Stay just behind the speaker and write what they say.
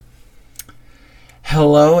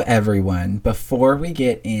Hello, everyone. Before we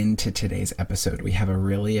get into today's episode, we have a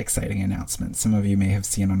really exciting announcement. Some of you may have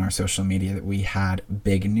seen on our social media that we had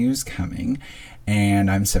big news coming, and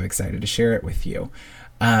I'm so excited to share it with you.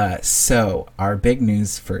 So, our big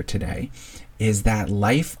news for today is that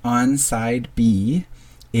Life on Side B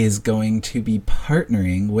is going to be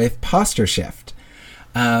partnering with Posture Shift.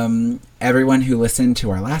 Everyone who listened to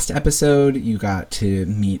our last episode, you got to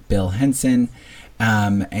meet Bill Henson.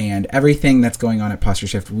 And everything that's going on at Posture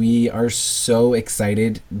Shift. We are so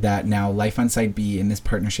excited that now Life on Side B in this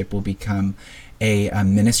partnership will become a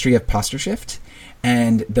ministry of Posture Shift,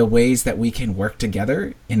 and the ways that we can work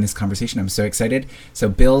together in this conversation. I'm so excited. So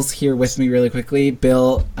Bill's here with me really quickly.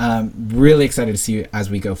 Bill, really excited to see you as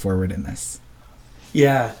we go forward in this.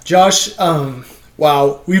 Yeah, Josh,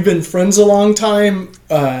 wow, we've been friends a long time.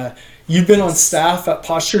 You've been on staff at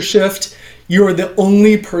Posture Shift. You are the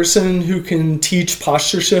only person who can teach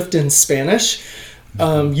Posture Shift in Spanish.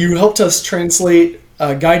 You helped us translate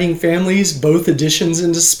Guiding Families, both editions,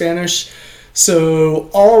 into Spanish. So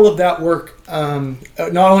all of that work, not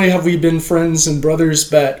only have we been friends and brothers,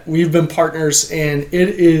 but we've been partners, and it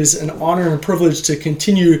is an honor and privilege to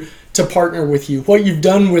continue to partner with you. What you've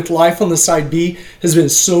done with Life on the Side B has been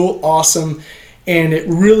so awesome. And it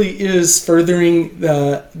really is furthering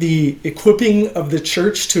the equipping of the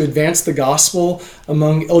church to advance the gospel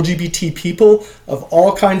among LGBT people of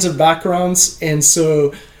all kinds of backgrounds. And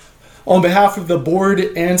so on behalf of the board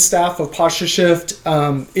and staff of Posture Shift,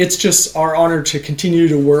 it's just our honor to continue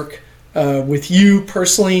to work with you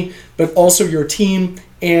personally, but also your team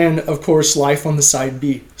and, of course, Life on the Side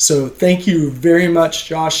B. So thank you very much,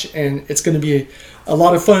 Josh, and it's going to be a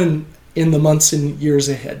lot of fun in the months and years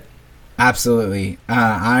ahead. Absolutely.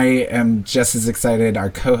 I am just as excited.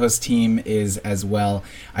 Our co-host team is as well.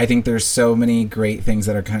 I think there's so many great things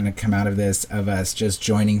that are going to come out of this, of us just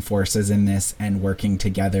joining forces in this and working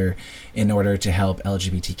together in order to help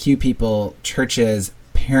LGBTQ people, churches,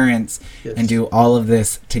 parents, yes, and do all of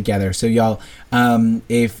this together. So y'all,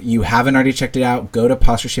 if you haven't already checked it out, go to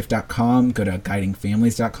postureshift.com, go to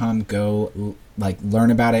guidingfamilies.com, go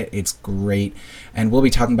learn about it. It's great. And we'll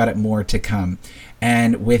be talking about it more to come.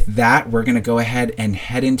 And with that, we're going to go ahead and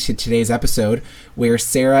head into today's episode where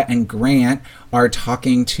Sarah and Grant are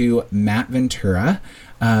talking to Matt Ventura,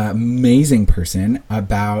 amazing person,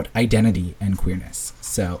 about identity and queerness.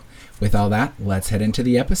 So with all that, let's head into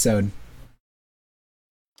the episode.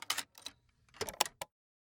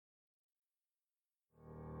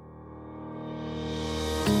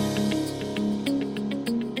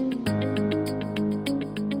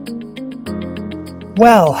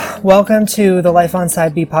 Well, welcome to the Life on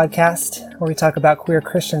Side B podcast, where we talk about queer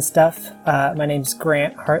Christian stuff. My name's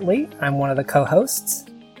Grant Hartley. I'm one of the co-hosts.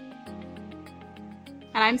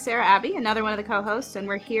 And I'm Sarah Abbey, another one of the co-hosts, and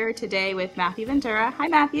we're here today with Matthew Ventura. Hi,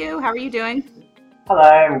 Matthew. How are you doing? Hello,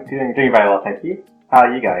 I'm doing very well, thank you. How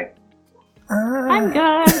are you going? I'm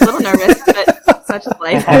good. A little nervous, but such is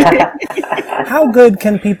life. How good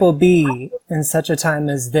can people be in such a time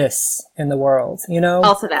as this in the world, you know?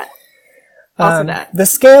 Also that. The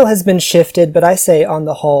scale has been shifted, but I say on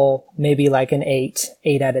the whole, maybe like an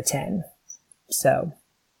 8 out of 10. So.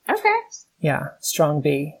 Okay. Yeah, strong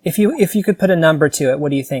B. If you could put a number to it,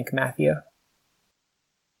 what do you think, Matthew?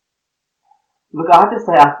 Look, I have to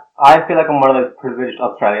say, I feel like I'm one of those privileged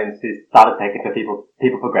Australians who started taking people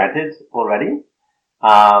for granted already.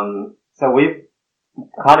 So we've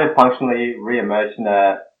kind of functionally re-emerged in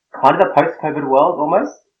a kind of a post-COVID world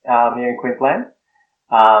almost, here in Queensland.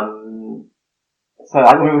 So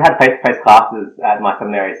we've had face-to-face classes at my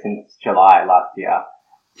seminary since July last year.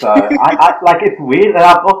 So I like, it's weird, and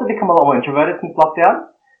I've also become a lot more introverted since lockdown.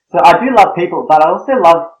 So I do love people, but I also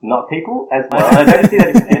love not people as well. And I don't see that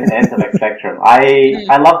as an end of the spectrum.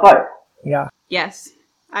 I love both. Yeah. Yes,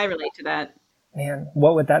 I relate to that. Man,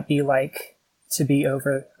 what would that be like to be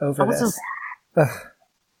over this?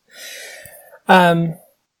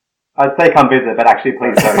 I'd say come visit, but actually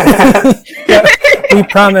please don't. Yeah, we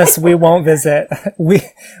promise we won't visit.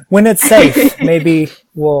 When it's safe, maybe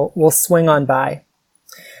we'll swing on by.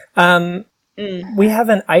 We have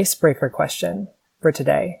an icebreaker question for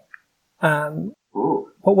today. What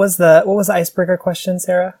was the icebreaker question,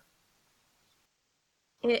 Sarah?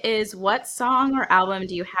 It is, what song or album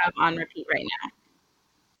do you have on repeat right now?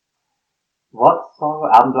 What song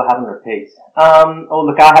or album do I have on repeat? Oh,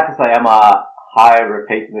 look, I have to say I'm a high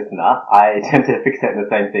repeat listener. I tend to fixate on the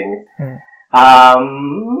same things.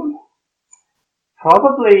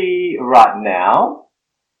 Probably right now,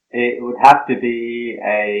 it would have to be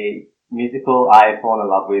a musical I've fallen in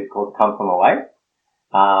love with called Come From Away.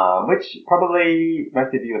 which probably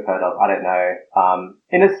most of you have heard of. I don't know.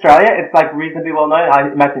 In Australia, it's like reasonably well known. I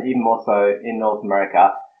imagine even more so in North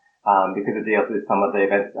America, because it deals with some of the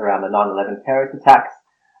events around the 9/11 terrorist attacks.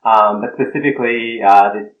 But specifically,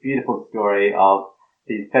 this beautiful story of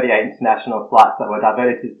these 38 international flights that were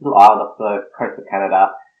diverted to this little island off the coast of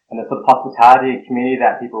Canada, and the sort of hospitality and community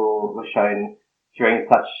that people were shown during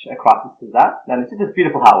such a crisis as that. And it's just this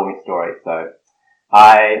beautiful, heartwarming story. So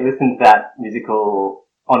I listened to that musical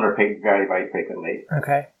on repeat very, very frequently.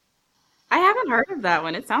 Okay. I haven't heard of that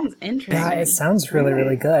one. It sounds interesting. Yeah, it sounds really,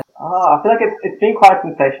 really good. Oh, I feel like it's been quite a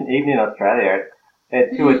sensation even in Australia.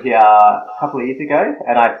 It toured here a couple of years ago,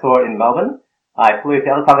 and I saw it in Melbourne. I flew to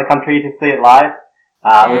the other side of the country to see it live.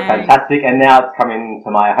 It was fantastic, and now it's coming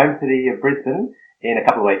to my home city of Brisbane in a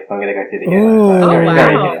couple of weeks, so I'm going to go see it again. Ooh. So Oh,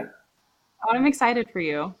 very wow. good. Oh, I'm excited for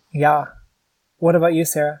you. Yeah. What about you,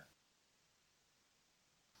 Sarah?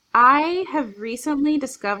 I have recently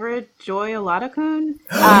discovered Joy Oladokun.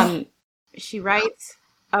 She writes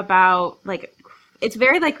about, like, it's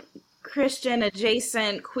very, like, Christian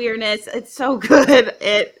adjacent queerness. It's so good.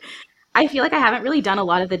 I feel like I haven't really done a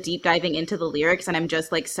lot of the deep diving into the lyrics, and I'm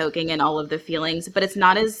just, like, soaking in all of the feelings, but it's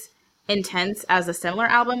not as intense as a similar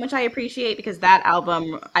album, which I appreciate, because that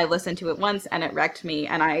album, I listened to it once and it wrecked me,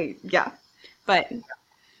 and but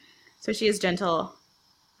so she is gentle,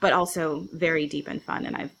 but also very deep and fun,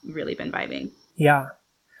 and I've really been vibing. Yeah.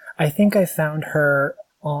 I think I found her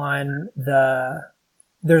on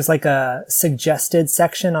there's like a suggested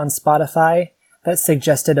section on Spotify that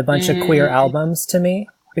suggested a bunch of queer albums to me,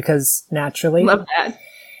 because naturally. Love that.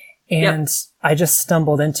 And I just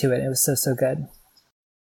stumbled into it. It was so good.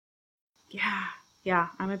 Yeah,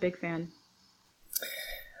 I'm a big fan.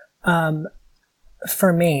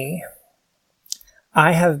 For me,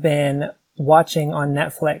 I have been watching on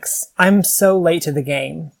Netflix. I'm so late to the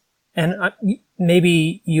game, and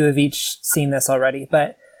maybe you have each seen this already,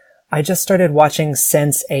 but I just started watching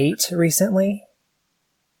Sense8 recently.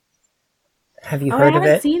 Have you heard of I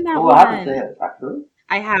haven't it? seen that Oh, one. I haven't seen it, actually.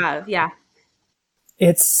 I have, yeah.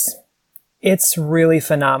 It's really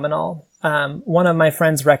phenomenal. One of my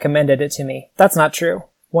friends recommended it to me. That's not true.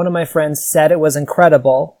 One of my friends said it was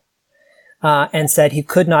incredible, and said he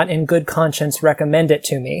could not in good conscience recommend it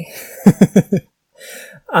to me.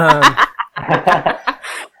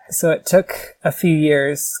 So it took a few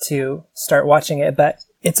years to start watching it, but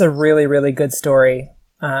it's a really, really good story.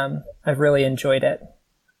 I've really enjoyed it.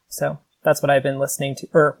 So that's what I've been listening to,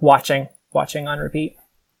 or watching on repeat.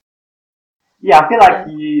 Yeah, I feel like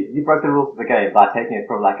you broke the rules of the game by taking it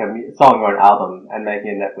from like a song or an album and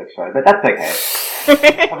making a Netflix show, but that's okay. I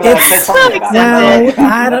feel like there's something about No, that.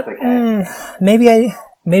 I That's don't. okay.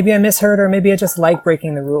 Maybe I misheard, or maybe I just like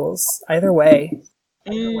breaking the rules. Either way,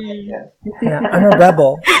 Yeah. yeah, I'm a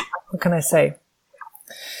rebel. What can I say?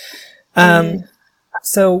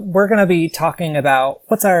 So we're gonna be talking about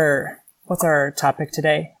what's our topic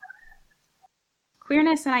today?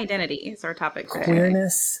 Queerness and identity is our topic today.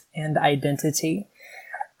 Queerness and identity.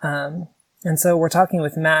 And so we're talking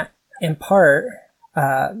with Matt in part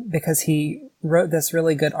because he wrote this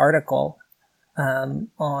really good article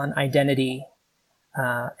on identity,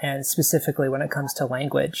 and specifically when it comes to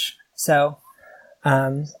language. So,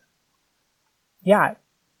 yeah,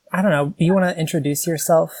 I don't know. Do you want to introduce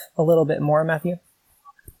yourself a little bit more, Matthew?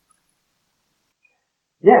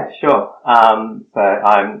 Yeah, sure. So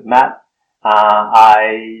I'm Matt.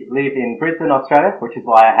 I live in Brisbane, Australia, which is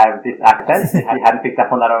why I have this accent, if you hadn't picked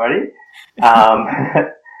up on that already.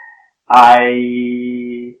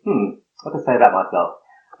 What to say about myself?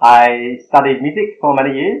 I studied music for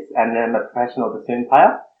many years and then I'm a professional bassoon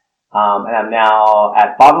player. And I'm now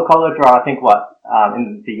at Bible college, or I think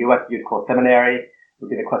in the US you'd call seminary, would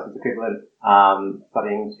be the closest equivalent,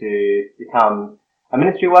 studying to become a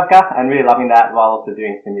ministry worker and really loving that while also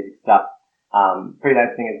doing some music stuff,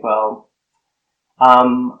 freelancing as well.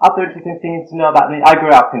 Other interesting things to know about me, I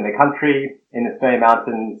grew up in the country, in the Snowy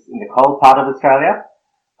Mountains, in the cold part of Australia,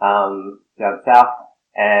 down south,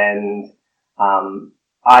 and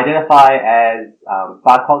I identify as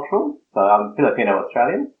bicultural, so I'm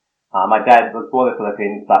Filipino-Australian. My dad was born in the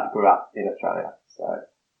Philippines but grew up in Australia, so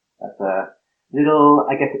that's a little,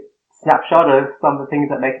 I guess, snapshot of some of the things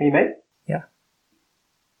that make me me. Yeah.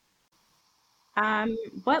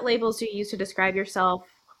 What labels do you use to describe yourself?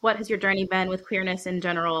 What has your journey been with queerness in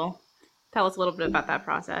general? Tell us a little bit about that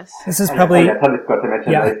process. This is probably... I totally forgot to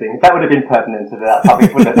mention those things. That would have been pertinent to that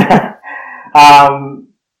topic, wouldn't it?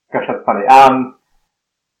 Gosh, that's funny.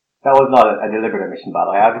 That was not a deliberate omission, by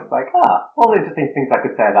the way. I was just like, all the interesting things I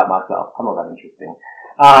could say about myself. I'm not that interesting.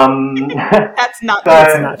 That's not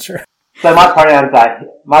That's not true. So my pronouns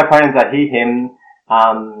are he, him.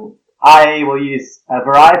 I will use a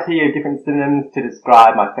variety of different synonyms to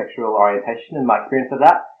describe my sexual orientation and my experience of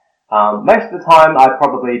that. Most of the time, I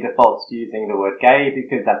probably default to using the word gay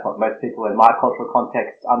because that's what most people in my cultural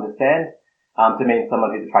context understand to mean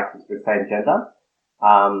someone who's attracted to the same gender.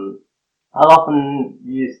 I'll often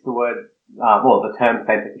use the word, the term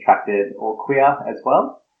same-sex attracted or queer as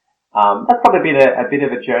well. That's probably been a bit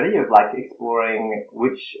of a journey of like exploring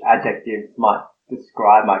which adjectives might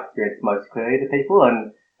describe my experience most clearly to people,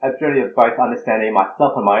 and a journey of both understanding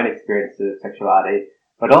myself and my own experience of sexuality,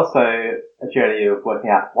 but also a journey of working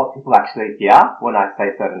out what people actually hear when I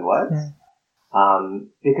say certain words.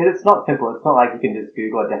 Because it's not simple. It's not like you can just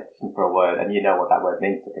Google a definition for a word and you know what that word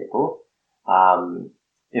means to people.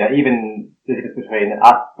 Even the difference between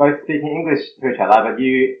us both speaking English to each other, but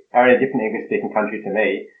you are in a different English-speaking country to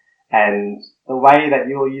me, and the way that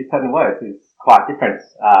you'll use certain words is quite different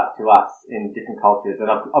to us in different cultures. And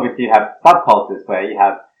obviously you have subcultures where you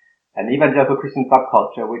have an evangelical Christian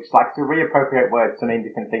subculture which likes to reappropriate words to mean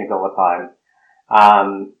different things all the time.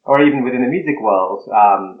 Or even within the music world,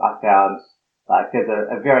 I found like there's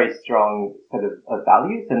a very strong set of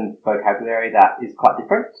values and vocabulary that is quite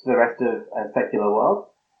different to the rest of a secular world.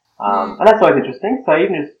 And that's always interesting. So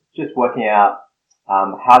even just working out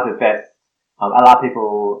how to best allow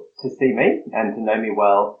people to see me and to know me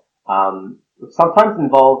well sometimes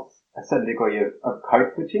involves a certain degree of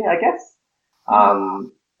code switching, I guess.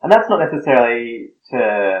 And that's not necessarily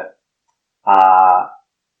to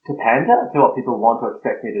pander to what people want or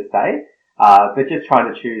expect me to say, but just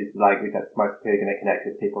trying to choose the language that's most clearly going to connect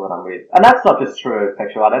with people that I'm with. And that's not just true of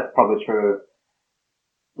sexuality, that's probably true of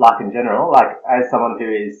life in general. Like, as someone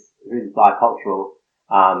who's bicultural,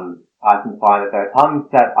 I can find that there are times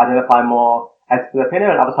that I identify more as Filipino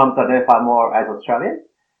and other times I identify more as Australian,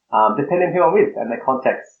 depending on who I'm with and the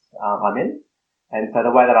context I'm in. And so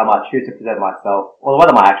the way that I might choose to present myself, or the way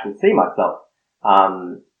that I might actually see myself,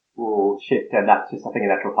 will shift, and that's just, I think, a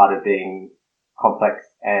natural part of being complex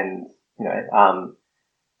and,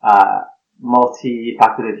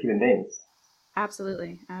 multifaceted human beings.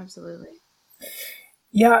 Absolutely. Absolutely.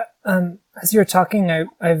 Yeah. As you were talking,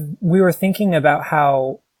 we were thinking about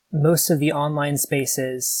how most of the online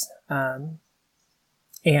spaces, and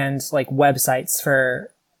like websites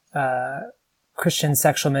for, Christian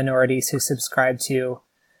sexual minorities who subscribe to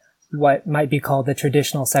what might be called the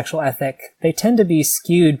traditional sexual ethic, they tend to be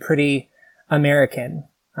skewed pretty American,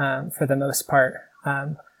 for the most part.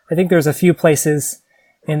 I think there's a few places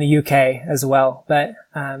in the UK as well, but,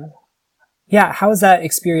 how has that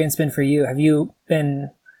experience been for you? Have you been,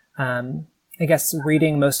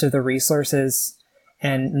 reading most of the resources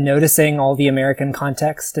and noticing all the American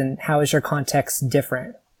context, and how is your context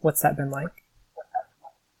different? What's that been like?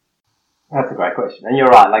 That's a great question. And you're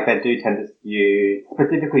right, like they do tend to skew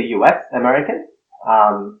specifically US American.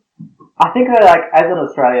 I think that like as an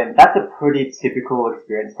Australian, that's a pretty typical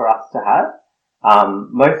experience for us to have.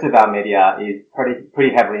 Most of our media is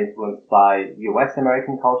pretty heavily influenced by US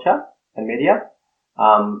American culture and media.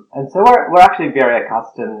 And so we're actually very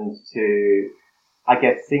accustomed to, I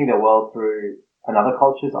guess, seeing the world through another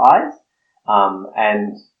culture's eyes,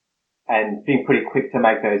 and being pretty quick to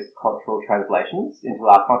make those cultural translations into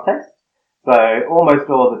our context. So almost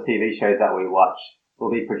all of the TV shows that we watch will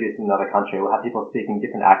be produced in another country. We'll have people speaking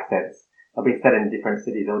different accents. They'll be set in different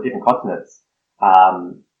cities or different continents. I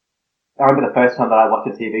remember the first time that I watched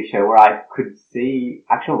a TV show where I could see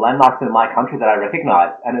actual landmarks in my country that I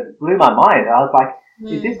recognized, and it blew my mind. I was like,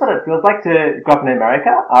 is this what it feels like to grow up in America,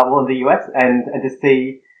 in the US, and to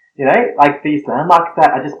see, like these landmarks that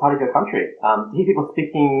are just part of your country, to hear people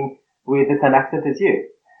speaking with the same accent as you.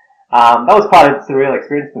 That was quite a surreal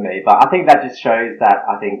experience for me, but I think that just shows that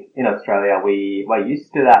I think in Australia we're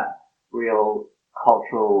used to that real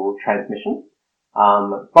cultural transmission,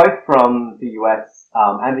 both from the US,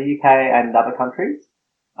 and the UK and other countries.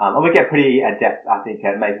 And we get pretty adept, I think,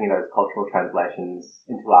 at making those cultural translations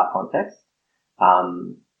into our context.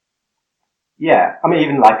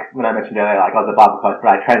 Even like when I mentioned earlier, like I was a Bible coach, but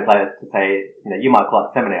I translated to say, you might call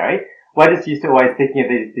it seminary. We're just used to always thinking of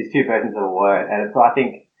these two versions of a word. And so I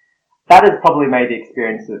think that has probably made the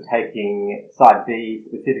experience of taking Site B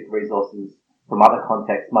specific resources from other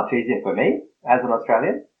contexts much easier for me as an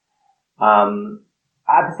Australian.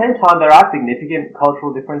 At the same time, there are significant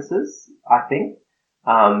cultural differences, I think,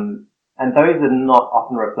 and those are not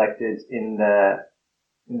often reflected in the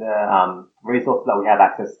resources that we have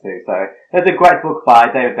access to. So there's a great book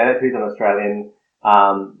by David Bennett, who's an Australian,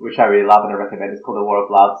 which I really love and I recommend. It's called The War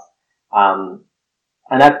of Loves.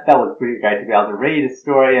 And that was pretty great to be able to read a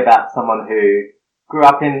story about someone who grew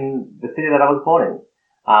up in the city that I was born in.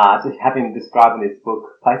 Just having described in this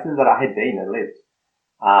book places that I had been and lived.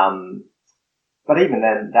 But even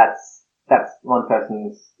then, that's one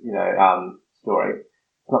person's, story.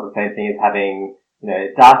 It's not the same thing as having,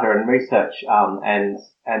 data and research,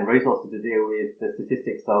 and resources to deal with the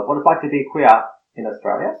statistics of what it's like to be queer in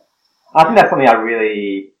Australia. I think that's something I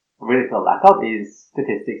really feel lack of, is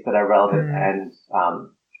statistics that are relevant and,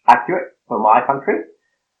 accurate for my country,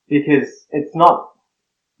 because it's not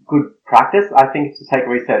good practice, I think, to take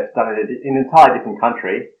research done in an entirely different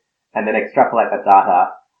country and then extrapolate that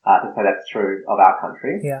data to say that's true of our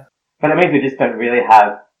country. Yeah. But it means we just don't really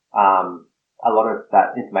have a lot of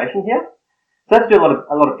that information here. So let's do a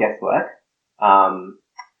lot of guesswork. And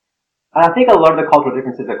I think a lot of the cultural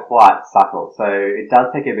differences are quite subtle, so it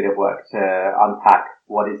does take a bit of work to unpack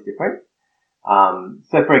what is different.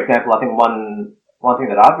 So for example, I think one thing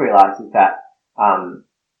that I've realised is that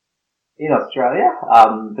in Australia,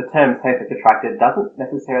 the term same-sex attracted doesn't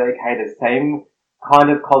necessarily carry the same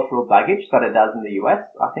kind of cultural baggage that it does in the US,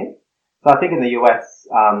 I think. So I think in the US,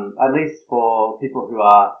 at least for people who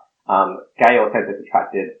are gay or same-sex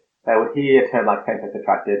attracted, they would hear a term like same-sex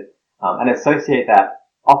attracted and associate that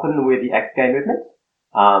often with the ex-gay movement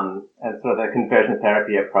and sort of the conversion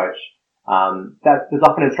therapy approach. There's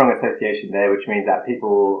often a strong association there, which means that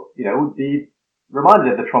people, would be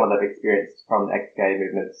reminded of the trauma they've experienced from the ex-gay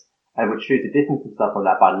movements and would choose to distance themselves from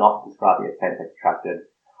that by not describing it as same-sex attracted.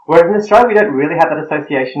 Whereas in Australia, we don't really have that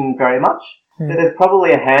association very much. So there's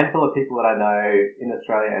probably a handful of people that I know in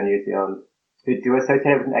Australia and New Zealand who do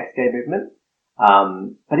associate with an ex-gay movement.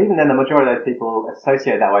 But even then, the majority of those people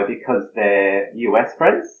associate that way because their US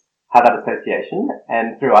friends have that association,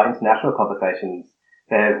 and through our international conversations,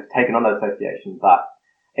 they've taken on that association. But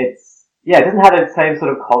it doesn't have the same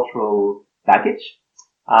sort of cultural baggage,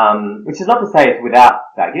 which is not to say it's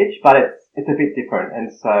without baggage, but it's a bit different.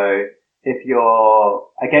 And so if you're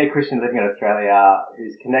a gay Christian living in Australia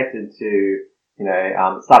who's connected to,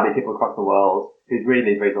 slightly people across the world who's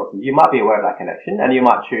reading these resources, you might be aware of that connection, and you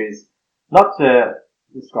might choose not to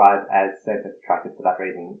describe as same-sex attracted for that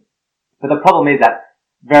reason. But the problem is that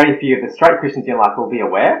very few of the straight Christians in life will be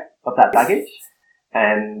aware of that baggage,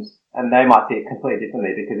 and they might see it completely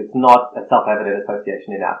differently because it's not a self-evident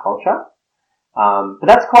association in our culture. But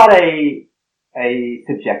that's quite a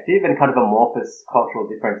subjective and kind of amorphous cultural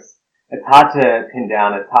difference. It's hard to pin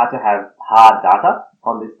down. It's hard to have hard data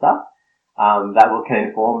on this stuff that can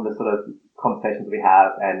inform the sort of conversations we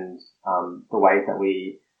have and the ways that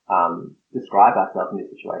we describe ourselves in these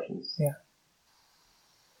situations. Yeah,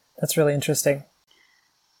 that's really interesting.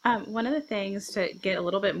 One of the things, to get a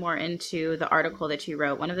little bit more into the article that you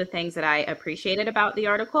wrote, one of the things that I appreciated about the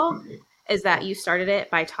article is that you started it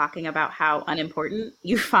by talking about how unimportant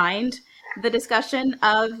you find the discussion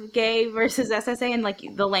of gay versus SSA and like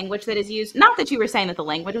the language that is used. Not that you were saying that the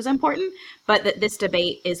language was important, but that this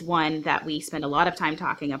debate is one that we spend a lot of time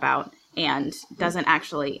talking about and doesn't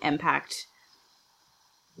actually impact,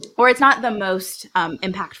 or it's not the most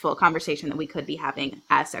impactful conversation that we could be having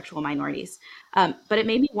as sexual minorities. But it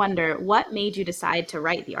made me wonder, what made you decide to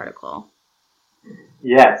write the article?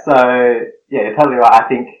 Yeah, you're totally right. I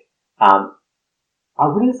think I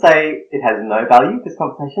wouldn't say it has no value, this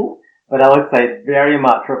conversation, but I would say it very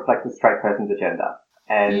much reflects the straight person's agenda.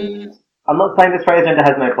 And I'm not saying the straight agenda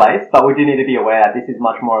has no place, but we do need to be aware that this is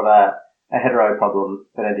much more of a hetero problem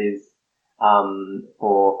than it is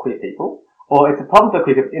for queer people. Or it's a problem for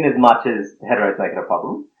queer people in as much as heteros make it a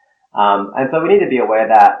problem. And so we need to be aware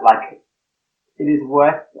that, it is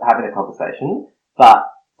worth having a conversation, but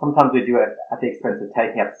sometimes we do it at the expense of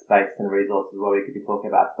taking up space and resources where we could be talking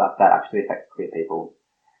about stuff that actually affects queer people.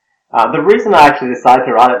 The reason I actually decided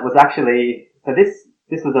to write it was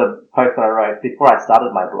this was a post that I wrote before I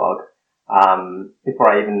started my blog, before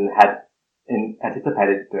I even had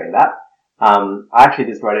anticipated doing that. I actually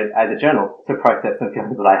just wrote it as a journal to process some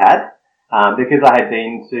feelings that I had, because I had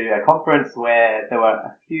been to a conference where there were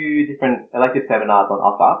a few different elective seminars on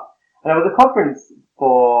offer, and it was a conference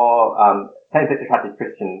for same-sex attracted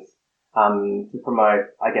Christians to promote,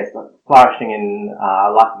 I guess, flourishing in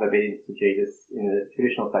a life of obedience to Jesus in the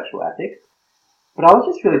traditional sexual ethics. But I was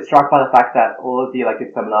just really struck by the fact that all of the elective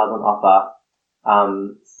seminars on offer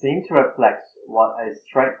seemed to reflect what a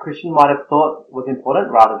straight Christian might have thought was important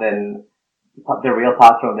rather than the real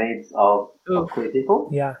pastoral needs of queer people.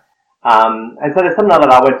 Yeah. And so the seminar that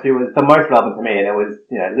I went to was the most relevant to me, and it was,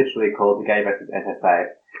 literally called the Gay versus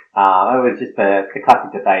SSA. It was just a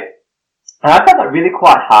classic debate. And I found that really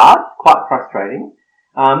quite hard, quite frustrating.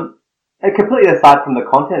 And completely aside from the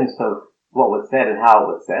content of what was said and how it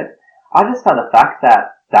was said, I just found the fact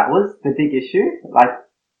that that was the big issue.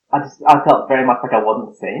 I felt very much like I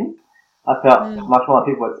wasn't seen. I felt much more like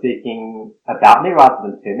people were speaking about me rather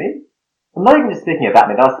than to me. I'm not even just speaking about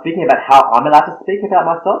me, I was speaking about how I'm allowed to speak about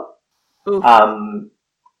myself. Oof.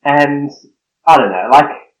 And I don't know,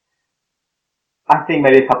 like, I think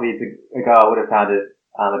maybe a couple of years ago I would have found it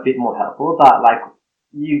a bit more helpful, but like,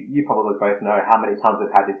 you probably both know how many times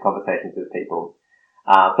we've had these conversations with people.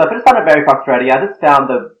 So I just found it very frustrating. I just found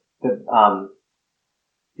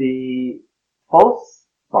the false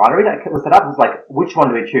binary that was set up was like, which one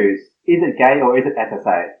do we choose? Is it gay or is it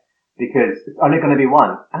FSA? Because it's only going to be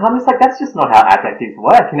one. And I'm just like, that's just not how adjectives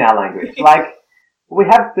work in our language. Like, we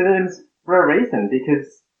have synonyms for a reason,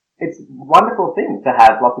 because it's a wonderful thing to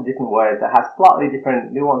have lots of different words that have slightly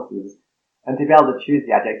different nuances, and to be able to choose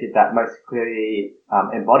the adjective that most clearly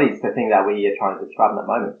embodies the thing that we are trying to describe in that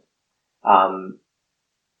moment.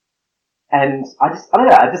 And I don't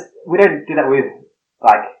know, we don't do that with,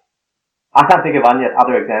 like, I can't think of any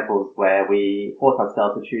other examples where we force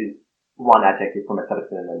ourselves to choose one adjective from a set of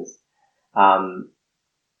synonyms.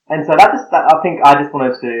 And so I think I just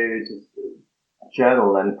wanted to just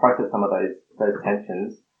journal and process some of those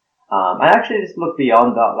tensions. And actually just look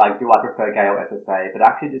beyond like, do I prefer gay or FSA, but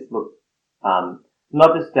actually just look,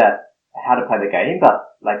 not just at how to play the game,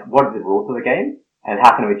 but like, what are the rules of the game and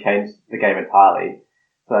how can we change the game entirely?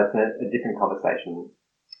 So it's a different conversation.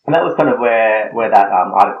 And that was kind of where that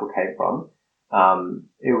article came from.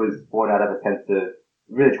 It was born out of a sense of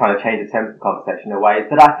really trying to change the terms of conversation in ways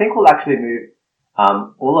that I think will actually move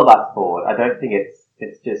all of us forward. I don't think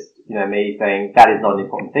it's just, me saying that is not an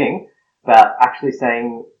important thing, but actually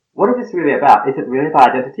saying, what is this really about? Is it really about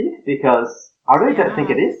identity? Because I really don't think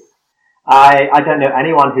it is. I don't know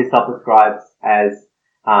anyone who self-describes as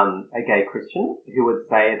a gay Christian who would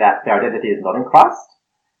say that their identity is not in Christ.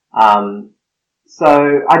 So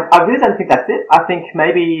I really don't think that's it. I think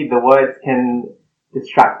maybe the words can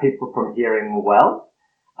distract people from hearing well.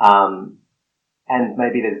 And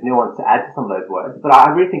maybe there's nuance to add to some of those words. But I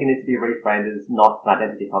really think it needs to be reframed as not an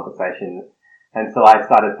identity conversation. And so I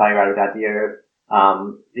started playing around with the idea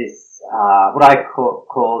of this, what I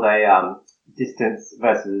called a distance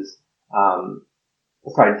versus,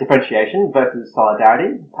 differentiation versus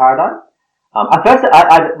solidarity paradigm. When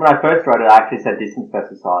I first wrote it, I actually said distance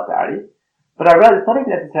versus solidarity. But I realized it's not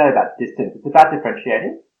even necessarily about distance, it's about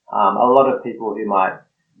differentiating. A lot of people who might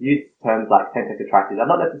use terms like same-sex attracted are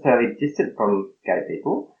not necessarily distant from gay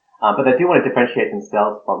people, but they do want to differentiate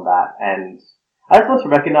themselves from that. And I just want to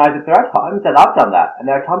recognize that there are times that I've done that, and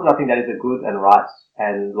there are times that I think that is a good and right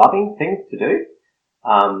and loving thing to do.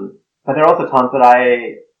 But there are also times that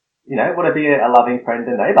I, want to be a loving friend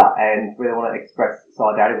and neighbour and really want to express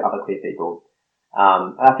solidarity with other queer people.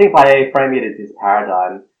 And I think by framing it as this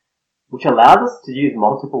paradigm, which allows us to use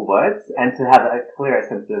multiple words and to have a clearer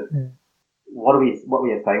sense of what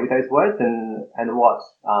we are saying with those words and what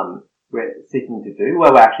we're seeking to do,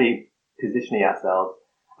 where we're actually positioning ourselves.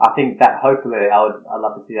 I think that hopefully I'd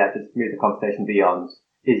love to see that just move the conversation beyond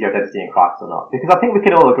is your identity in Christ or not, because I think we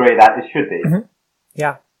can all agree that it should be. Mm-hmm.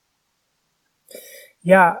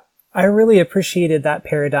 Yeah, I really appreciated that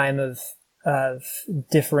paradigm of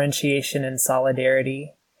differentiation and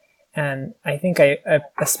solidarity. And I think I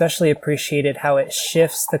especially appreciated how it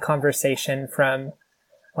shifts the conversation from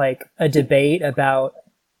like a debate about,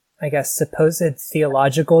 I guess, supposed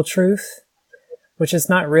theological truth, which is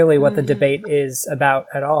not really what the debate is about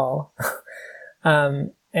at all.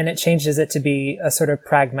 And it changes it to be a sort of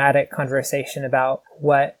pragmatic conversation about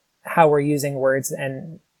how we're using words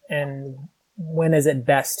and when is it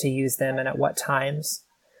best to use them and at what times.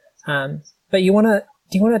 But do you want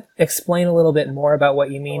to explain a little bit more about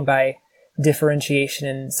what you mean by differentiation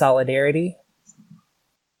and solidarity?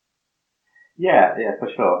 Yeah, for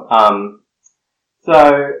sure. So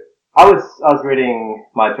I was reading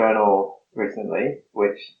my journal recently,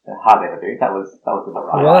 which I hardly ever do. That was about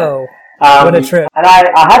right. Whoa, what a trip! And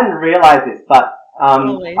I hadn't realized this, but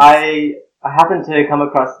I happened to come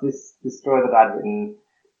across this story that I'd written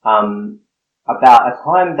about a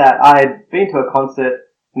time that I had been to a concert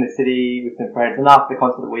in the city with some friends, and after the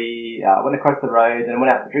concert we went across the road and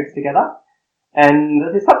went out for drinks together.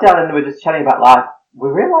 And we sat down and we were just chatting about life. We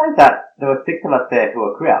realised that there were 6 of us there who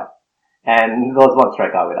were queer, and there was one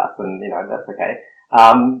straight guy with us, and that's okay.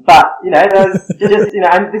 But there was just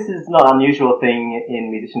and this is not an unusual thing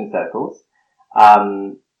in musician circles.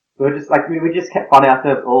 We just kept finding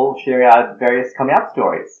ourselves all sharing our various coming out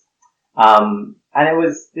stories, and it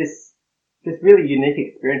was this really unique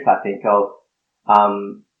experience, I think, of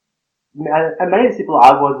and many of the people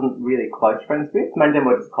I wasn't really close friends with. Many of them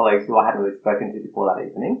were just colleagues who I hadn't really spoken to before that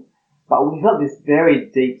evening. But we felt this very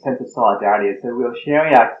deep sense of solidarity. So we were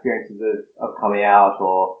sharing our experiences of coming out,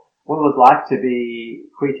 or what it was like to be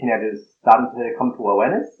queer teenagers starting to come to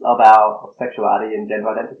awareness of our sexuality and gender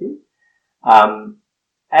identity.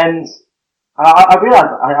 And I realized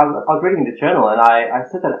I was reading the journal, and I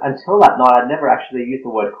said that until that night I'd never actually used the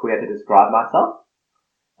word queer to describe myself.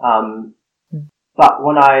 But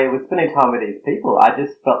when I was spending time with these people, I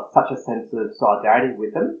just felt such a sense of solidarity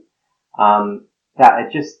with them that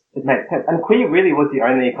it made sense. And queer really was the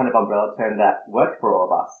only kind of umbrella term that worked for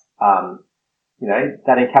all of us.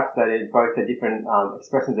 That encapsulated both the different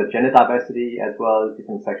expressions of gender diversity as well as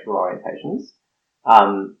different sexual orientations.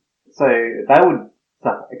 So they would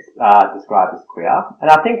describe as queer.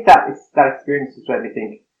 And I think that experience just made me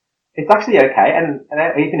think it's actually okay and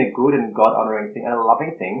even a good and God-honoring thing and a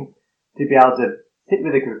loving thing to be able to sit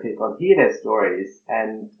with a group of people and hear their stories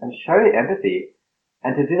and show empathy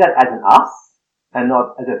and to do that as an us and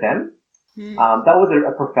not as a them. That was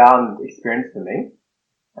a profound experience for me,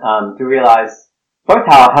 to realize both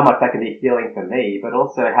how much that can be healing for me, but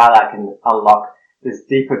also how that can unlock this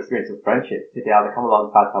deeper experience of friendship, to be able to come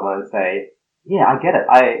alongside someone and say, yeah, I get it.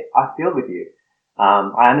 I feel with you.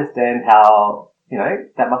 I understand how,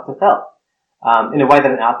 that must have felt, in a way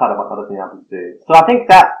that an outsider might not have been able to do. So I think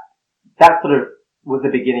that sort of was the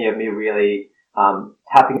beginning of me really,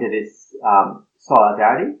 tapping into this,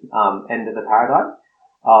 solidarity, end of the paradigm,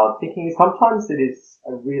 thinking sometimes it is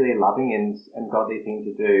a really loving and godly thing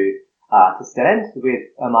to do, to stand with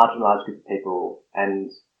a marginalized group of people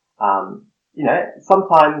and,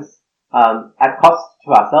 sometimes, at cost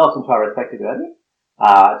to ourselves and to our respectability,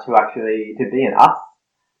 to be an us,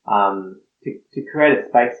 to create a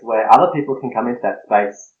space where other people can come into that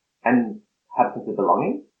space and have a sense of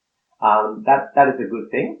belonging. That is a good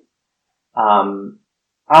thing.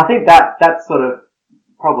 I think that's sort of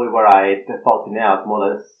probably where I default to now, is more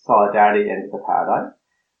the solidarity end of the paradigm.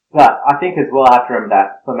 But I think as well, I have to remember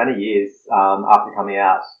that for many years, after coming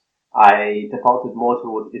out, I defaulted more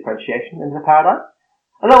towards differentiation in the paradigm.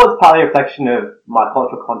 And that was partly a reflection of my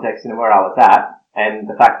cultural context and where I was at, and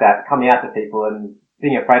the fact that coming out to people and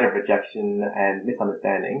being afraid of rejection and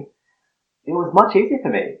misunderstanding, it was much easier for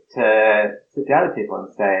me to sit down with people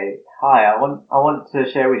and say, hi, I want to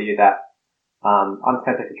share with you that I'm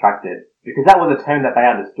same-sex attracted, because that was a term that they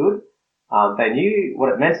understood. They knew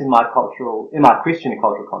what it meant in my Christian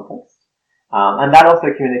cultural context. And that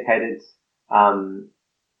also communicated,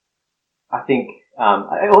 I think,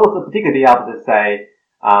 also particularly be able to say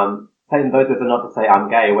in those words are not to say I'm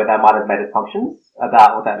gay, where they might have made assumptions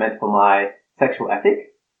about what that meant for my sexual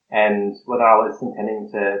ethic and whether I was intending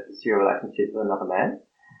to pursue a relationship with another man.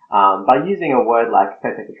 By using a word like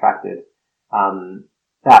same-sex attracted,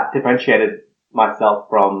 that differentiated myself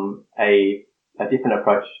from a different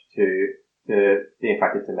approach to being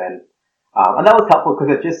attracted to men. And that was helpful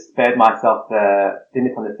because it just spared myself the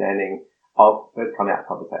misunderstanding of those coming out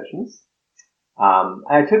conversations.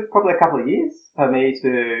 And it took probably a couple of years for me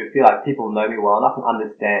to feel like people know me well enough and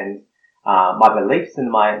understand my beliefs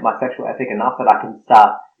and my sexual ethic enough that I can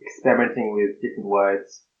start experimenting with different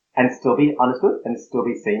words and still be understood and still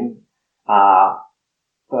be seen for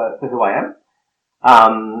who I am.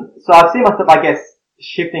 So I see myself, I guess,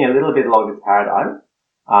 shifting a little bit along this paradigm.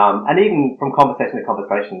 And even from conversation to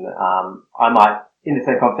conversation, I might, in the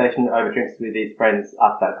same conversation over drinks with these friends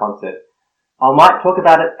after that concert, I might talk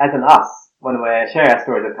about it as an us when we're sharing our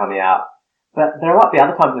stories of coming out. But there might be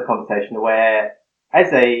other times in the conversation where,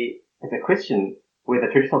 as a Christian with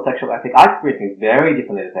a traditional sexual ethic, I experience things very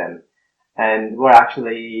differently to them. And we're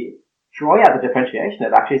actually drawing out the differentiation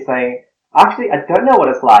of actually saying, actually, I don't know what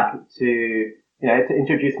it's like to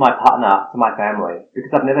introduce my partner to my family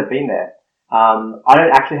because I've never been there. I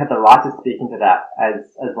don't actually have the right to speak into that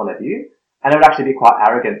as one of you. And it would actually be quite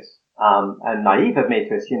arrogant, and naive of me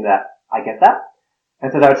to assume that I get that.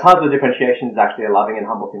 And so there are times where differentiation is actually a loving and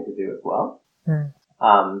humble thing to do as well.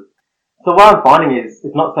 So what I'm finding is,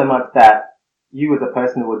 it's not so much that you as a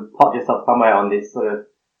person would plot yourself somewhere on this sort of,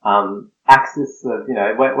 axis of,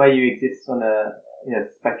 where you exist on a,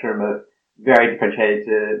 spectrum of very differentiated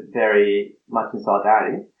to very much in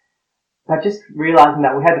solidarity. But just realizing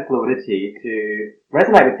that we had the fluidity to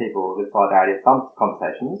resonate with people with solidarity at some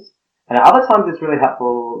conversations. And at other times it's really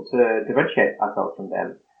helpful to differentiate ourselves from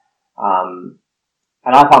them.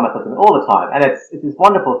 And I find myself in it all the time. And it's this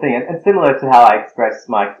wonderful thing. And similar to how I express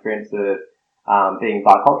my experience of being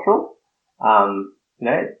bicultural,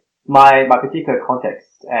 my particular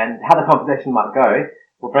context and how the conversation might go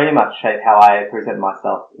will very much shape how I present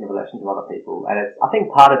myself in relation to other people. And it's, I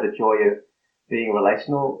think, part of the joy of being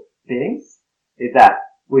relational beings is that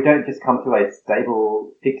we don't just come to a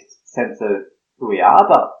stable, fixed sense of who we are,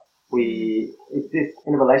 but we exist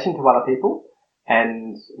in relation to other people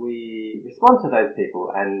and we respond to those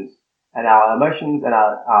people and our emotions and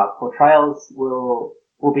our portrayals will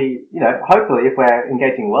will be, hopefully if we're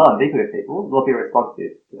engaging well and deeply with people, we'll be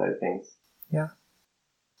responsive to those things. Yeah.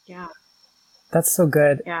 Yeah. That's so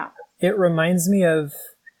good. Yeah. It reminds me of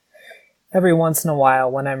every once in a while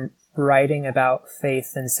when I'm writing about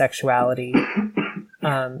faith and sexuality,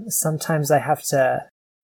 sometimes I have to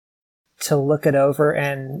look it over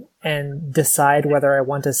and decide whether I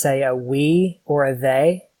want to say a we or a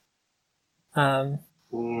they.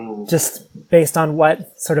 Just based on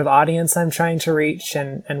what sort of audience I'm trying to reach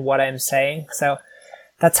and what I'm saying. So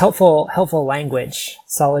that's helpful language,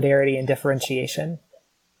 solidarity and differentiation.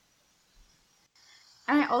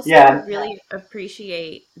 And I also really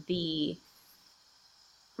appreciate the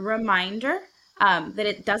reminder that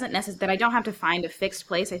it doesn't that I don't have to find a fixed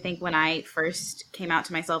place. I think when I first came out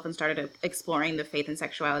to myself and started exploring the faith and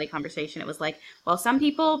sexuality conversation, it was like, well, some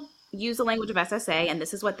people use the language of SSA and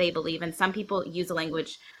this is what they believe, and some people use the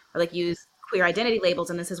language or like use queer identity labels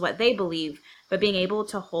and this is what they believe. But being able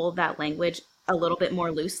to hold that language a little bit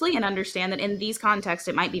more loosely and understand that in these contexts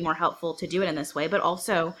it might be more helpful to do it in this way, but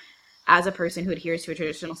also as a person who adheres to a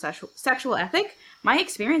traditional sexual ethic, my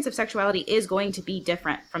experience of sexuality is going to be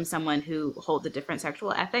different from someone who holds a different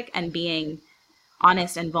sexual ethic, and being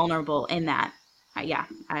honest and vulnerable in that.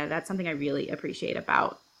 That's something I really appreciate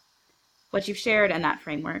about what you've shared and that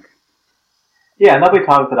framework. Yeah, and there'll be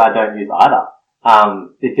times that I don't use either,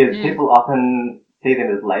 because people often see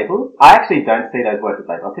them as labels. I actually don't see those words as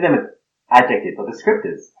labels. I see them as adjectives or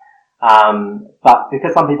descriptors. But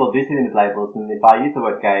because some people do see them as labels, and if I use the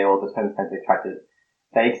word gay or the term same-sex attracted,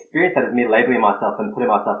 they experience that as me labeling myself and putting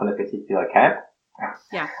myself in a particular camp.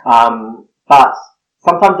 Yeah. But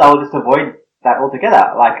sometimes I will just avoid that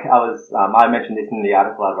altogether. Like I mentioned this in the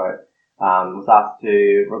article I wrote, was asked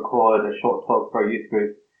to record a short talk for a youth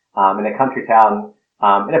group, in a country town,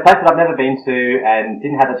 in a place that I've never been to and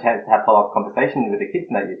didn't have the chance to have follow-up conversation with the kids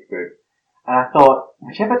in that youth group. And I thought,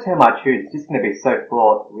 whichever term I choose, it's just going to be so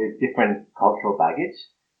fraught with different cultural baggage.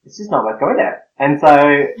 It's just not worth going there. And so,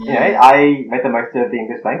 I made the most of the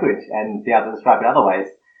English language and be able to describe it other ways.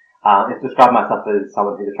 Is describe myself as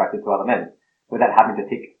someone who's attracted to other men without having to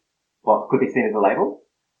pick what could be seen as a label.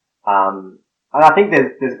 And I think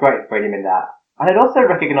there's great freedom in that. And it also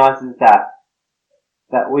recognises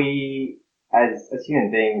that we, as human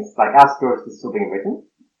beings, like our stories are still being written.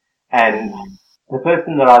 And the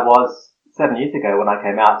person that I was 7 years ago when I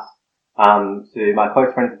came out, to my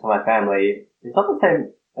close friends and to my family is not the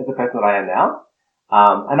same as the person that I am now.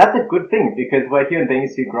 And that's a good thing because we're human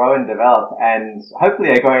beings who grow and develop and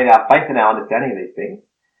hopefully are growing in our faith and our understanding of these things.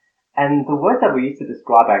 And the words that we use to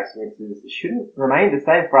describe our experiences shouldn't remain the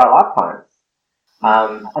same for our lifetimes.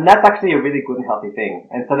 And that's actually a really good and healthy thing.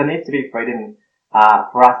 And so there needs to be freedom,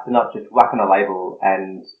 for us to not just whack on a label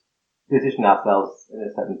and position ourselves in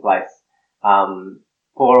a certain place,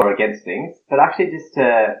 for or against things, but actually just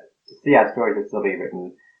to see our stories that still being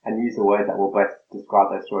written and use the words that will best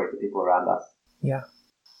describe those stories to people around us. Yeah.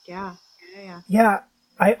 Yeah. Yeah.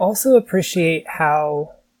 I also appreciate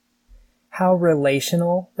how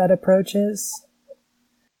relational that approach is.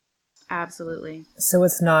 Absolutely. So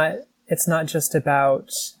it's not just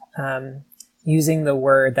about using the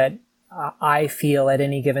word that I feel at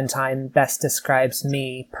any given time best describes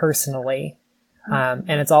me personally, and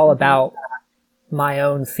it's all about my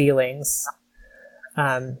own feelings.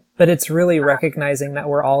 But it's really recognizing that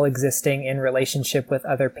we're all existing in relationship with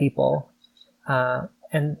other people,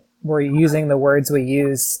 and we're using the words we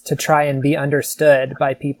use to try and be understood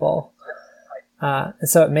by people. And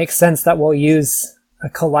so it makes sense that we'll use a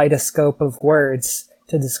kaleidoscope of words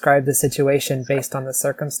to describe the situation based on the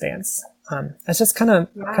circumstance. It's just kind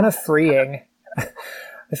of freeing.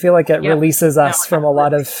 I feel like it releases us from a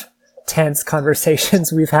lot of tense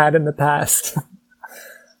conversations we've had in the past.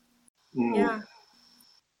 Yeah.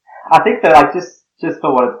 I think that just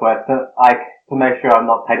for what it's worth, to make sure I'm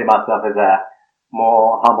not painting myself as a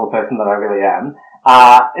more humble person than I really am,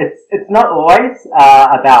 it's not always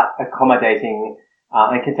about accommodating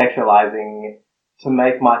and contextualizing to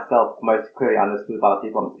make myself most clearly understood by the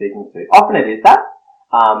people I'm speaking to. Often it is that,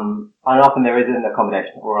 and often there is an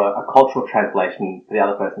accommodation or a cultural translation for the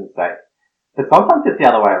other person's sake. But sometimes it's the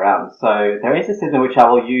other way around. So there are instances in which I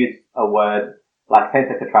will use a word like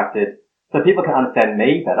same-sex attracted so people can understand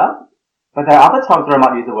me better. But there are other times where I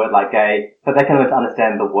might use a word like gay so they can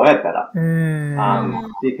understand the word better.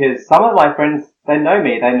 Because some of my friends, they know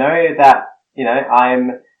me. They know that,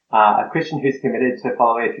 I'm a Christian who's committed to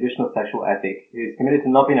following a traditional sexual ethic, who's committed to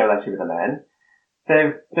not being in a relationship with a man.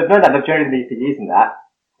 They've known that. They've journeyed with me for years in that.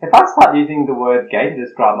 If I start using the word gay to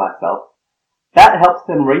describe myself, that helps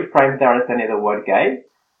them reframe their understanding of the word gay.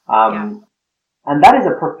 And that is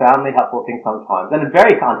a profoundly helpful thing sometimes, and a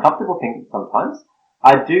very uncomfortable thing sometimes.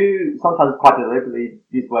 I do sometimes quite deliberately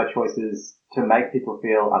use word choices to make people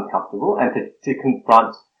feel uncomfortable and to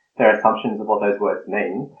confront their assumptions of what those words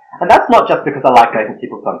mean. And that's not just because I like making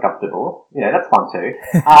people feel uncomfortable. That's fun too.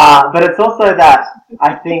 But it's also that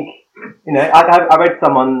I think, I read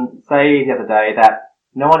someone say the other day that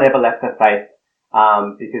no one ever left their faith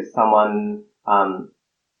because someone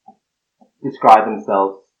described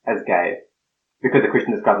themselves as gay, because a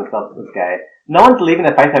Christian described themselves as gay. No one's leaving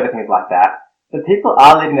their faith over things like that. But people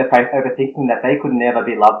are leaving their faith over thinking that they could never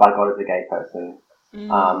be loved by God as a gay person.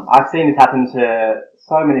 I've seen this happen to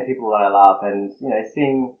so many people that I love, and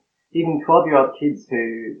seeing even 12-year-old kids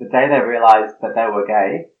who, the day they realized that they were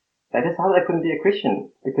gay, they decided they couldn't be a Christian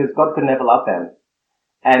because God could never love them.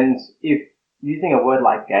 And if using a word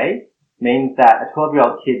like gay means that a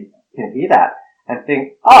 12-year-old kid can hear that and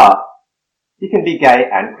think, you can be gay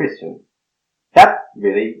and Christian, that's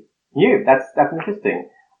really new. That's interesting.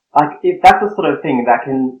 Like, if that's the sort of thing that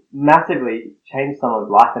can massively change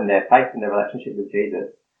someone's life and their faith and their relationship with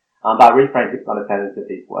Jesus, by reframing people's understandings of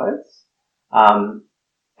these words.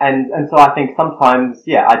 And so I think sometimes,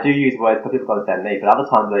 I do use words for people to understand me, but other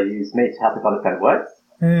times I use me to help people understand words.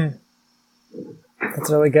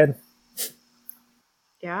 That's really good.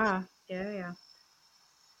 Yeah.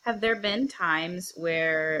 Have there been times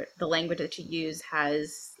where the language that you use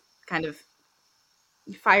has kind of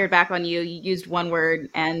fired back on you? You used one word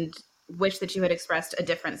and wish that you had expressed a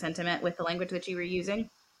different sentiment with the language that you were using?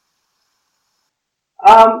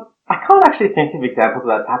 I can't actually think of examples of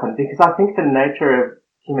that happened, because I think the nature of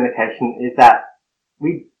communication is that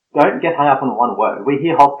we don't get hung up on one word. We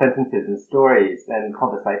hear whole sentences and stories and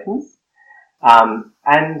conversations.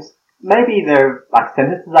 And maybe there are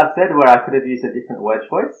sentences I've said where I could have used a different word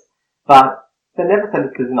choice, but they're never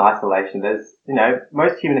sentences in isolation. There's,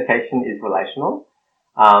 most communication is relational.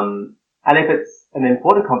 And if it's an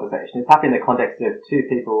important conversation, it's happening in the context of two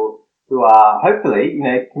people who are hopefully,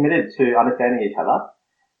 committed to understanding each other.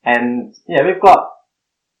 And, we've got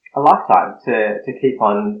a lifetime to keep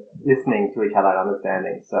on listening to each other and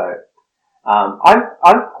understanding. So,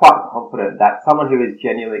 I'm quite confident that someone who is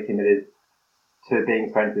genuinely committed to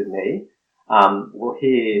being friends with me, will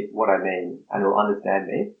hear what I mean and will understand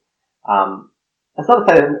me. It's not to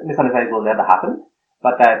say that misunderstandings will never happen,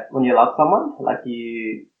 but that when you love someone, like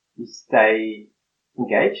you stay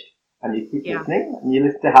engaged and you keep listening and you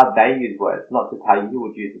listen to how they use words, not just how you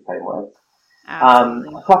would use the same words. So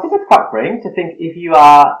I think it's quite freeing to think if you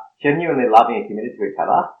are genuinely loving and committed to each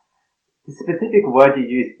other, the specific word you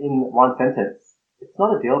use in one sentence, it's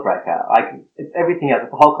not a deal breaker. Like, it's everything else,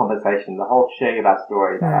 it's the whole conversation, the whole sharing of our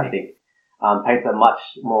story that I think paints a much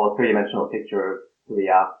more three-dimensional picture of who we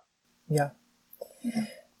are. Yeah.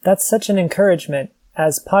 That's such an encouragement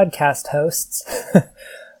as podcast hosts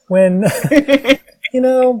when,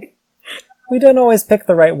 we don't always pick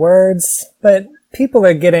the right words, but people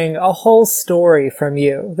are getting a whole story from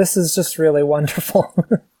you. This is just really wonderful.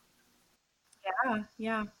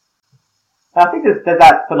 Yeah. I think there's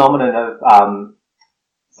that phenomenon of,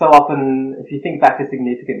 so often, if you think back to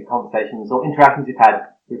significant conversations or interactions you've had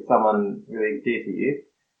with someone really dear to you,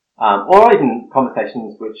 or even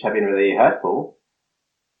conversations which have been really hurtful,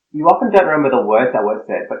 you often don't remember the words that were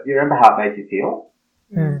said, but you remember how it made you feel.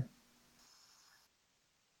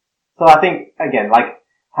 So I think, again, like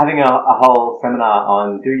having a whole seminar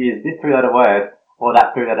on do you use this three-letter word or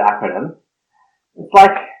that three-letter acronym, it's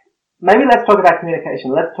like, maybe let's talk about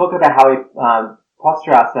communication. Let's talk about how we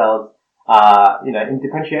posture ourselves, in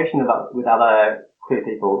differentiation with other queer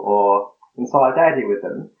people or in solidarity with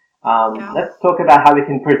them. Let's talk about how we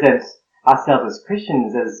can present ourselves as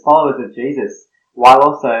Christians, as followers of Jesus, while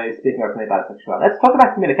also speaking openly about sexuality. Let's talk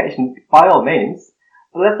about communication by all means,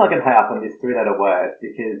 but let's not get hung up on this three-letter word,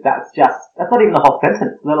 because that's not even the whole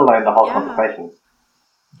sentence, let alone the whole conversation.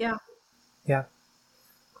 Yeah.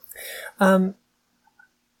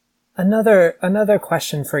 Another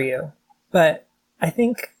question for you, but I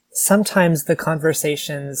think sometimes the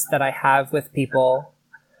conversations that I have with people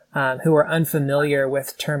who are unfamiliar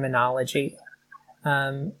with terminology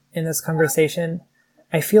in this conversation,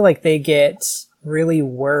 I feel like they get really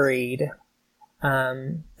worried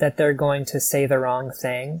that they're going to say the wrong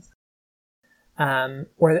thing,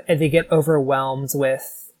 or they get overwhelmed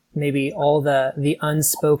with maybe all the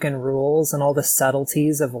unspoken rules and all the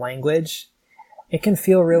subtleties of language. It can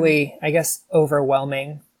feel really, I guess,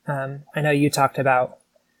 overwhelming. I know you talked about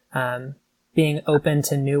being open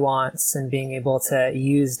to nuance and being able to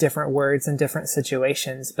use different words in different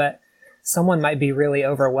situations, but someone might be really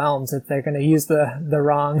overwhelmed if they're going to use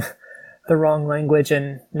the wrong language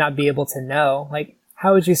and not be able to know. Like,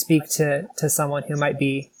 how would you speak to someone who might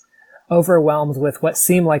be overwhelmed with what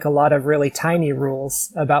seem like a lot of really tiny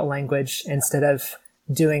rules about language instead of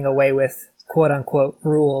doing away with quote unquote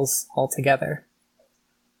rules altogether.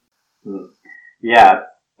 Yeah,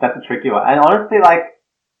 that's a tricky one. And honestly, like,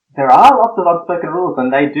 there are lots of unspoken rules,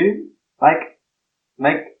 and they do, like,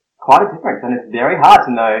 make quite a difference. And it's very hard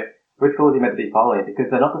to know which rules you're meant to be following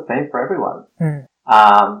because they're not the same for everyone.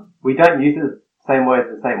 We don't use the same words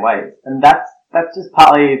the same ways. And that's just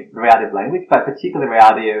partly the reality of language, but particularly the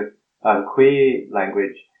reality of queer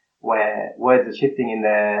language, where words are shifting in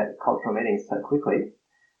their cultural meanings so quickly.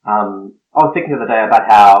 I was thinking the other day about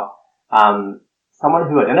how someone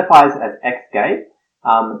who identifies as ex-gay,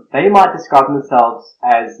 they might describe themselves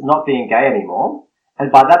as not being gay anymore.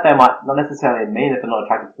 And by that, they might not necessarily mean that they're not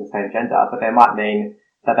attracted to the same gender, but they might mean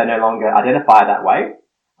that they no longer identify that way.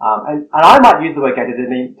 And I might use the word gay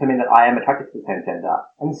to mean that I am attracted to the same gender.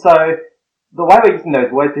 And so the way we're using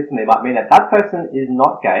those words differently might mean that that person is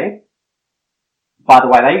not gay by the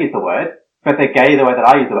way they use the word, but they're gay the way that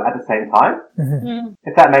I use the word at the same time. Mm-hmm.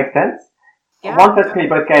 If that makes sense. Yeah. One person can be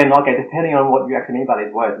both gay and not gay depending on what you actually mean by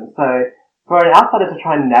these words. And so for an outsider to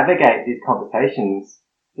try and navigate these conversations,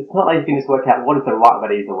 it's not like you can just work out what is the right way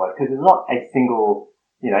to use a word, because there's not a single,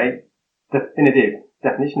 definitive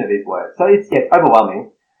definition of these words. So it's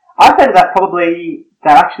overwhelming. I say that probably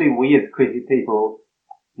that actually we as queer people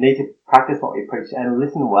need to practice what we preach and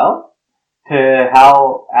listen well to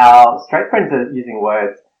how our straight friends are using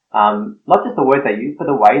words, not just the words they use, but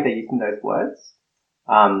the way they're using those words.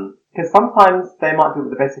 Because sometimes they might do it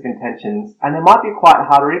with the best of intentions, and they might be quite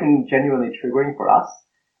hard or even genuinely triggering for us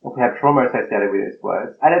if we have trauma associated with those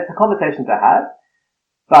words. And it's a conversation to have,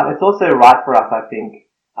 but it's also right for us, I think,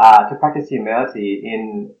 to practice humility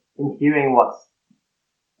in hearing what's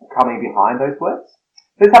coming behind those words.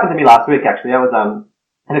 This happened to me last week, actually. I was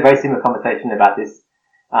had a very similar conversation about this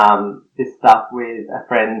stuff with a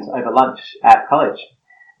friend over lunch at college.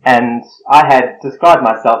 And I had described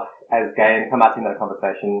myself as gay and come out in that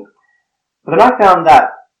conversation. But then I found that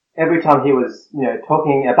every time he was,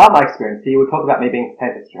 talking about my experience, he would talk about me being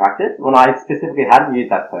same-sex attracted when I specifically hadn't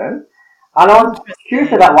used that term. And I was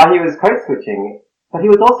curious about why he was code switching, but he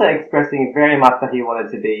was also expressing very much that he wanted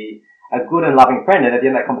to be a good and loving friend. And at the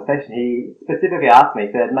end of that conversation, he specifically asked me,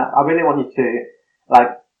 he said, "Matt, I really want you to,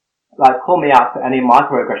 call me out for any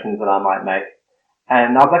microaggressions that I might make."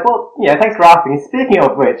 And I was like, well, thanks for asking. Speaking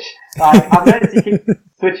of which, I've noticed you keep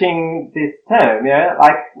switching this term,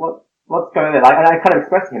 what's going on there? And I kind of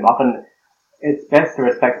expressed to him, often it's best to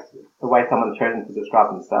respect the way someone's chosen to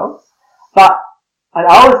describe themselves. But, and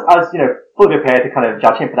I was, fully prepared to kind of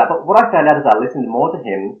judge him for that. But what I found out as I listened more to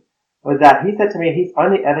him was that he said to me he's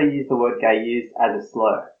only ever used the word gay used as a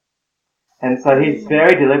slur. And so he's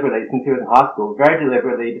very deliberately, since he was in high school, very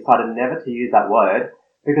deliberately decided never to use that word,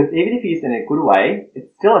 because even if he used it in a good way,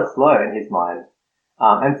 it's still a slur in his mind.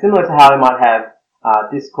 And similar to how we might have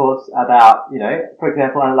discourse about, for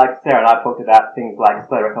example, and like Sarah and I talked about things like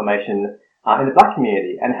slur reclamation in the black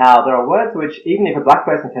community, and how there are words which, even if a black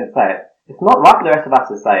person can say it, it's not right for the rest of us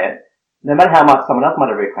to say it, no matter how much someone else might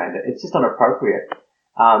have reclaimed it. It's just not appropriate.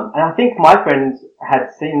 And I think my friend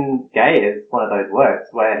had seen gay as one of those words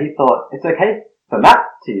where he thought it's okay for Matt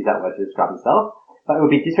to use that word to describe himself, but it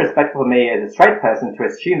would be disrespectful for me as a straight person to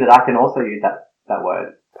assume that I can also use that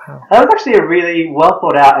word. Wow. And it was actually a really well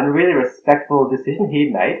thought out and really respectful decision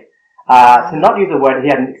he'd made, to not use a word that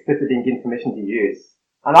he hadn't explicitly been given permission to use.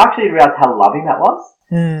 And I actually realized how loving that was.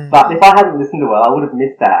 But if I hadn't listened to well, I would have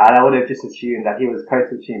missed that, and I would have just assumed that he was code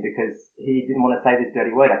switching because he didn't want to say this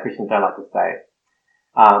dirty word that Christians don't like to say.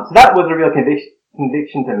 So that was a real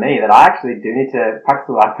conviction to me that I actually do need to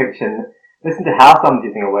practice what I preach and listen to how someone's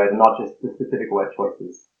using a word, and not just the specific word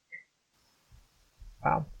choices.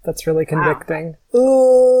 Wow, that's really convicting. Wow.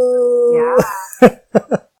 Ooh. Yeah.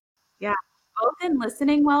 Yeah, both in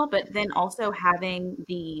listening well, but then also having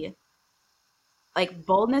the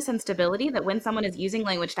boldness and stability that when someone is using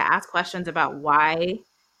language to ask questions about why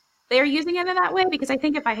they're using it in that way. Because I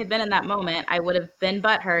think if I had been in that moment, I would have been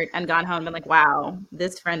butthurt and gone home and been like, wow,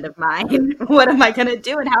 this friend of mine, what am I going to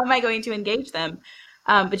do and how am I going to engage them?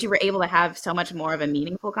 But you were able to have so much more of a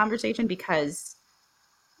meaningful conversation because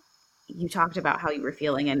you talked about how you were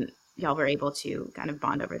feeling and y'all were able to kind of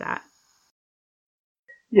bond over that.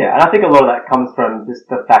 Yeah, and I think a lot of that comes from just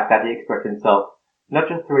the fact that he expressed himself not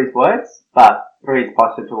just through his words, but through his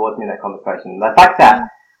posture towards me in that conversation. The fact that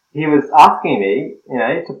he was asking me,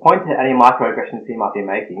 to point to any microaggressions he might be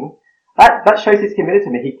making, that shows he's committed to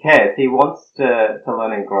me. He cares. He wants to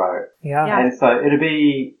learn and grow. Yeah. And so it'd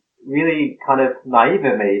be really kind of naive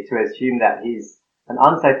of me to assume that he's an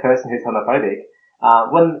unsafe person who's homophobic,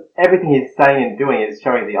 when everything he's saying and doing is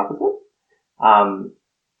showing the opposite.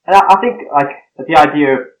 And I think like the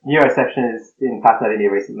idea of neuroception has been fascinating me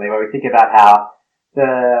recently, where we think about how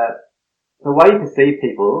the way you perceive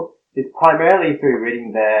people is primarily through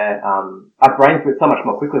reading their our brains do it so much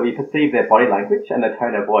more quickly. We perceive their body language and their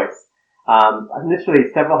tone of voice literally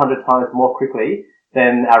several hundred times more quickly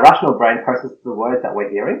than our rational brain processes the words that we're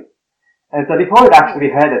hearing. And so before we've actually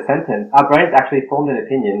heard a sentence, our brains actually formed an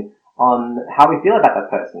opinion on how we feel about that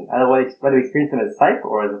person and whether we experience them as safe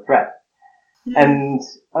or as a threat. And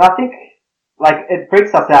I think, like, it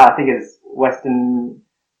freaks us out, I think, as Western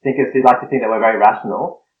thinkers who like to think that we're very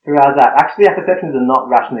rational, to realize that actually our perceptions are not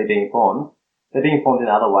rationally being formed. They're being formed in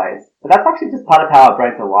other ways. But that's actually just part of how our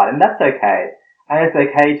brains are wired, and that's okay. And it's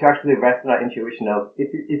okay to actually rest on our intuition of,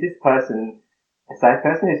 is this person a safe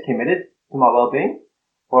person who's committed to my well-being?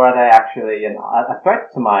 Or are they actually a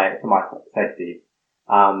threat to my safety?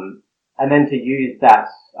 And then to use that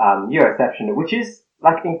neuroception, which is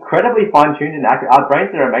like incredibly fine-tuned and accurate. Our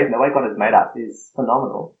brains are amazing. The way God has made us is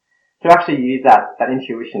phenomenal. To actually use that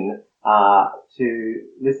intuition to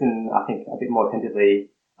listen, I think, a bit more attentively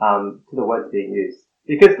to the words being used.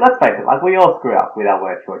 Because let's face it, like we all screw up with our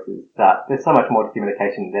word choices. That there's so much more to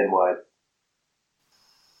communication than words.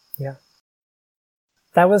 Yeah.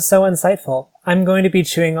 That was so insightful. I'm going to be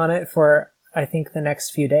chewing on it for, I think, the next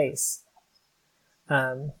few days.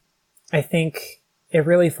 I think it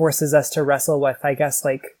really forces us to wrestle with, I guess,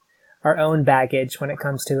 like our own baggage when it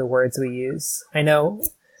comes to the words we use. I know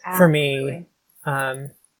for me,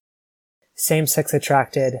 same-sex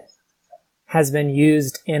attracted has been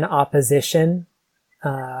used in opposition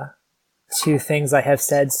to things I have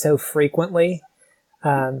said so frequently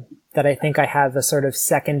that I think I have a sort of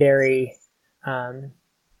secondary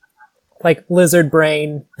like lizard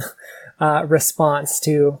brain response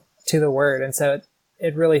to the word. And so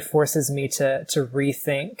it really forces me to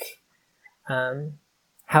rethink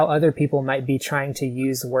how other people might be trying to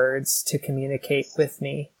use words to communicate with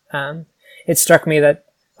me. It struck me that,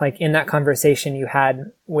 like, in that conversation you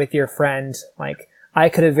had with your friend, like, I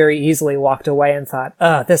could have very easily walked away and thought,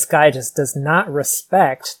 this guy just does not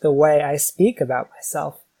respect the way I speak about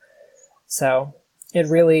myself. So it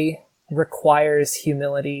really requires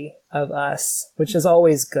humility of us, which is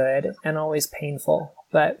always good and always painful.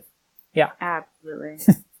 But yeah. Absolutely.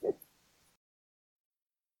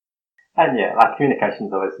 And yeah, like communication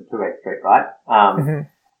is always a two-way street, right?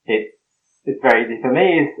 It's very easy for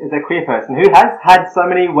me as a queer person who has had so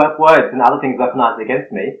many words and other things weaponized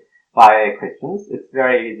against me by Christians. It's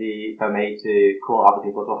very easy for me to call other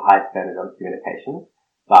people to a high standard on communication,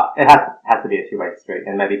 but it has to be a two-way street.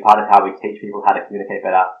 And maybe part of how we teach people how to communicate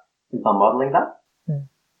better is by modeling that.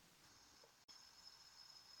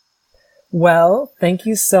 Well, thank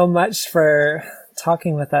you so much for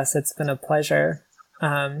talking with us. It's been a pleasure.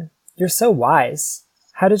 You're so wise.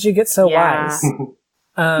 How did you get so wise?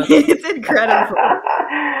 It's incredible.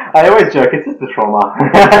 I always joke, it's just the trauma.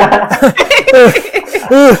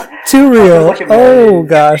 Too real. Oh,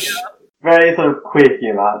 gosh. Very sort of queer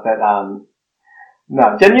humor, but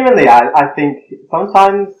no, genuinely, I think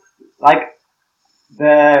sometimes, like,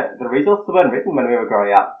 the resources weren't written when we were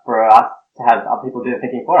growing up for us to have other people do the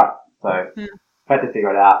thinking for us. So, we had to figure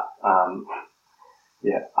it out.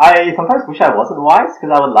 Yeah. I sometimes wish I wasn't wise,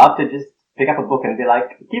 because I would love to just pick up a book and be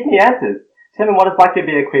like, give me answers. Tell me what it's like to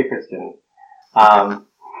be a queer Christian. That'd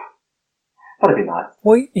be nice.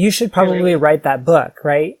 Well, you should probably write that book,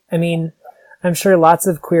 right? I mean, I'm sure lots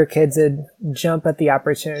of queer kids would jump at the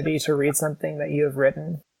opportunity to read something that you have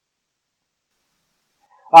written.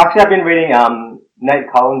 Actually, I've been reading Nate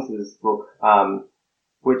Collins' book,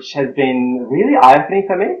 which has been really eye-opening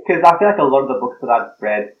for me, because I feel like a lot of the books that I've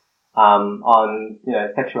read on,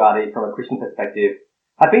 sexuality from a Christian perspective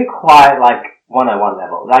have been quite, like, 101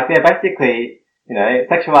 level. Like, they're basically,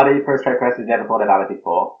 sexuality for a straight person who's never thought about it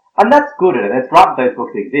before. And that's good, and it's right that those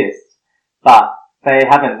books exist, but they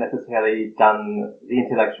haven't necessarily done the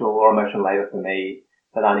intellectual or emotional labor for me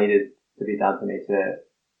that I needed to be done for me to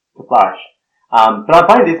flourish. But I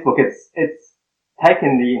find this book, it's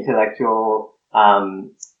taken the intellectual,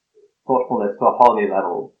 thoughtfulness to a whole new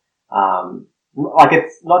level. Like,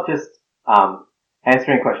 it's not just,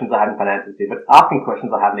 answering questions I haven't found answers to, but asking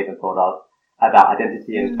questions I haven't even thought of about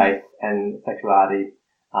identity and faith and sexuality.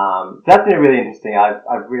 So that's been really interesting.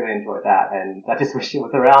 I've really enjoyed that, and I just wish it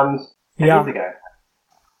was around 10 years ago.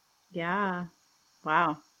 Yeah.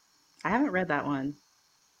 Wow. I haven't read that one.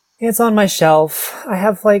 It's on my shelf. I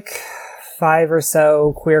have like 5 or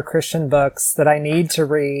so queer Christian books that I need to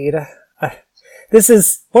read. This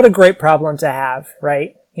is, what a great problem to have,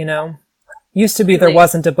 right? Used to be there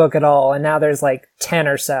wasn't a book at all, and now there's like 10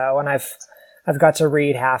 or so, and I've got to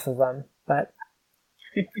read half of them. But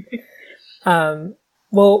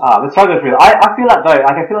Well, The struggle is real. I feel like though,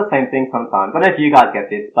 like I feel the same thing sometimes. I don't know if you guys get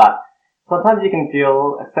this, but sometimes you can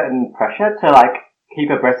feel a certain pressure to like keep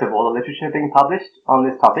abreast of all the literature being published on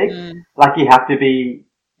this topic. Like you have to be,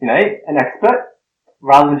 you know, an expert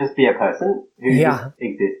rather than just be a person who just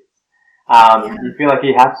exists. You feel like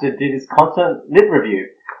you have to do this constant lit review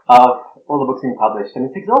of all the books being published, and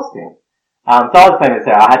it's exhausting. So I was saying to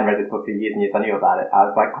Sarah, I hadn't read this book for years and years. I knew about it. I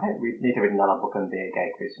was like, I don't need to read another book on being a gay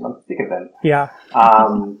Christian. I'm sick of them. Yeah.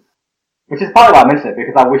 Which is partly why I mentioned it,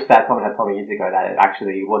 because I wish that someone had told me years ago that it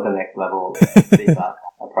actually was a next level, deeper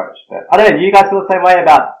approach. But I don't know, do you guys feel the same way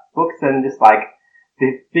about books and just like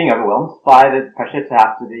being overwhelmed by the pressure to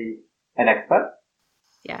have to be an expert?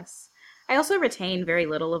 Yes. I also retain very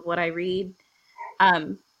little of what I read.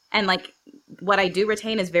 And like what I do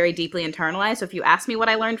retain is very deeply internalized. So if you ask me what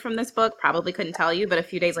I learned from this book, probably couldn't tell you, but a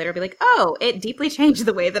few days later I'll be like, oh, it deeply changed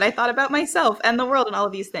the way that I thought about myself and the world and all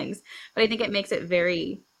of these things. But I think it makes it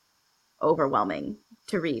very overwhelming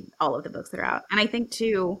to read all of the books that are out. And I think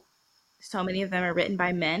too, so many of them are written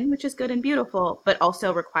by men, which is good and beautiful, but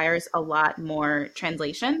also requires a lot more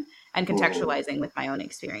translation and contextualizing with my own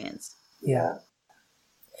experience. Yeah.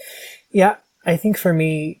 Yeah. I think for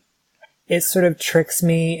me, it sort of tricks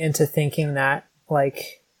me into thinking that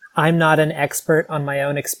like I'm not an expert on my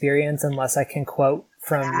own experience unless I can quote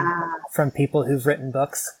from people who've written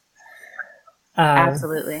books.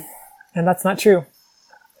 Absolutely. And that's not true.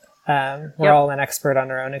 We're all an expert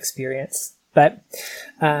on our own experience. But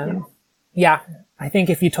yeah, I think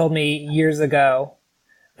if you told me years ago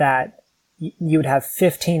that you would have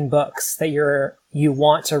 15 books that you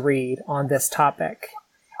want to read on this topic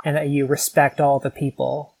and that you respect all the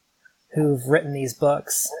people who've written these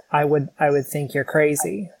books, I would think you're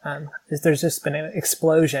crazy. There's just been an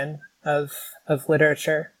explosion of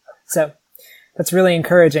literature. So that's really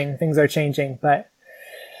encouraging. Things are changing, but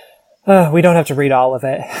we don't have to read all of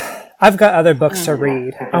it. I've got other books to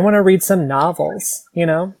read. I want to read some novels, you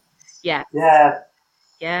know? Yeah. Yeah.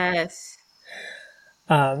 Yes.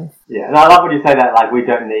 Yeah, and I love when you say that, like, we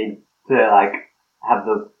don't need to, like, have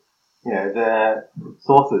the, you know, the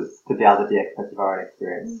sources to be able to be expressive of our own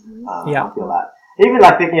experience. Yeah. I feel that. Even,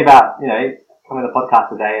 like, thinking about, you know, coming to the podcast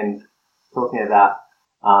today and talking about,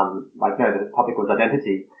 like, you know, the topic was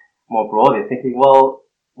identity more broadly, thinking, well,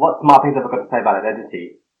 what smart things have I got to say about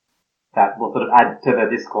identity that will sort of add to the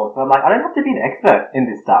discourse? And I'm like, I don't have to be an expert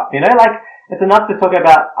in this stuff, you know? Like, it's enough to talk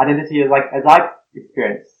about identity as, like, as I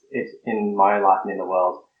experience it in my own life and in the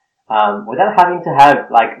world, without having to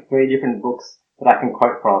have, like, 3 different books that I can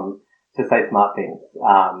quote from to say smart things.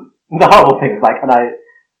 The horrible things, like, and I,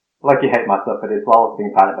 like, you hate myself for this while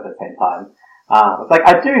being proud of it at the same time. It's like,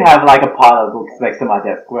 I do have, like, a pile of books next to my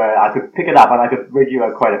desk where I could pick it up and I could read you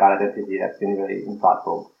a quote about identity that's been really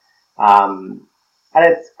insightful. And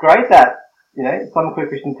it's great that, you know, some queer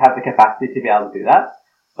Christians have the capacity to be able to do that,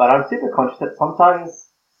 but I'm super conscious that sometimes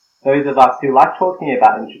those of us who like talking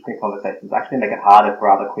about interesting conversations actually make it harder for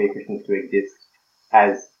other queer Christians to exist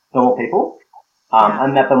as normal people.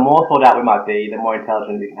 And that the more thought out we might be, the more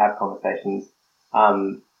intelligent we can have conversations,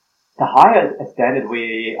 the higher a standard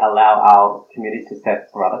we allow our community to set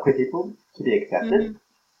for other queer people to be accepted.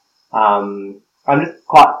 I'm just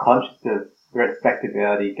quite conscious of the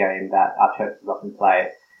respectability game that our churches often play,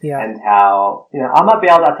 and how, you know, I might be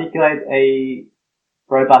able to articulate a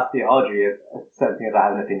robust theology of certain things I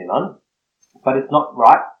have an opinion on, but it's not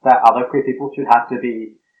right that other queer people should have to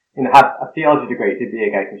be, you know, have a theology degree to be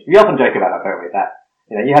a gay Christian. We often joke about that, don't we? That,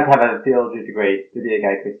 you know, you have to have a theology degree to be a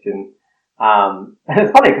gay Christian. And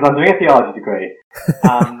it's funny because I'm doing a theology degree.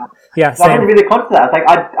 Yeah, so I'm really conscious of that. It's like,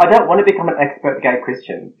 I don't want to become an expert gay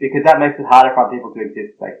Christian because that makes it harder for other people to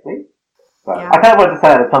exist safely. So I kind of wanted to say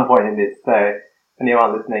that at some point in this, so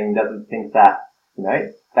anyone listening doesn't think that, you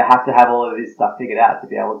know, they have to have all of this stuff figured out to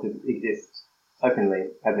be able to exist openly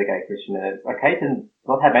as a gay Christian. And it's okay to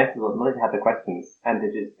not have answers, not to have the questions, and to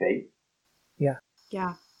just be. Yeah.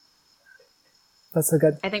 Yeah. That's so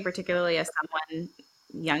good. I think particularly as someone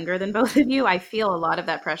younger than both of you, I feel a lot of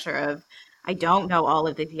that pressure of, I don't know all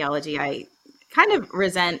of the theology. I kind of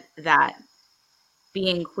resent that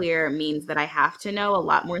being queer means that I have to know a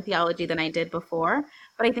lot more theology than I did before.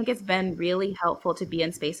 But I think it's been really helpful to be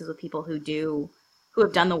in spaces with people who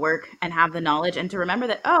have done the work and have the knowledge, and to remember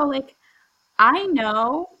that, oh, like, I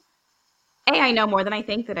know, A, I know more than I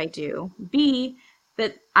think that I do. B,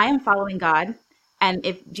 that I am following God. And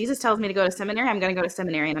if Jesus tells me to go to seminary, I'm going to go to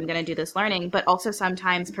seminary and I'm going to do this learning. But also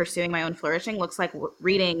sometimes pursuing my own flourishing looks like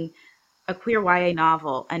reading a queer YA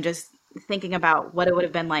novel and just thinking about what it would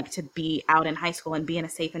have been like to be out in high school and be in a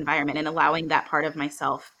safe environment and allowing that part of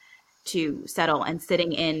myself to settle and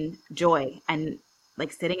sitting in joy and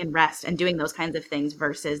like sitting in rest and doing those kinds of things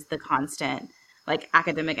versus the constant like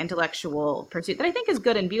academic intellectual pursuit that I think is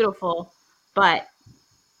good and beautiful, but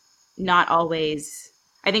not always.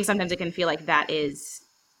 I think sometimes it can feel like that is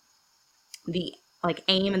the like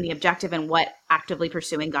aim and the objective and what actively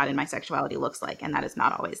pursuing God in my sexuality looks like, and that is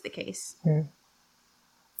not always the case.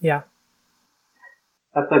 Yeah.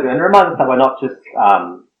 That's so good. And it reminds us that we're not just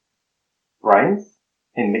brains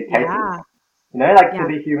in many cases. Yeah. You know, like to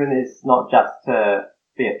be human is not just to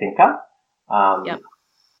be a thinker.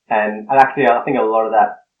 And actually, I think a lot of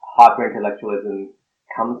that hyper-intellectualism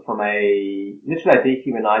comes from literally a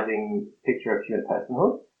dehumanizing picture of human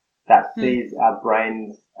personhood that sees our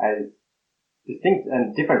brains as distinct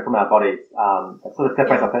and different from our bodies. It sort of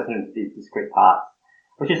separates our person into these discrete parts,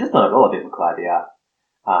 which is just not at all a biblical idea.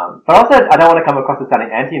 But also, I don't want to come across as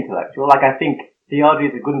sounding anti-intellectual. Like, I think theology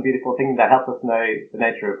is a good and beautiful thing that helps us know the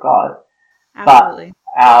nature of God. Absolutely.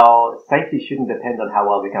 But our safety shouldn't depend on how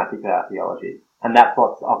well we can articulate our theology. And that's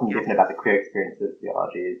what's often different about the queer experience of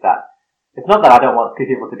theology, is that it's not that I don't want queer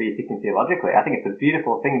people to be thinking theologically. I think it's a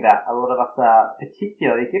beautiful thing that a lot of us are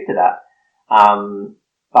particularly gifted at.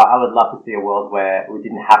 But I would love to see a world where we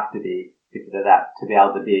didn't have to be gifted at that to be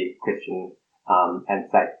able to be Christian and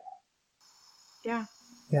safe. Yeah.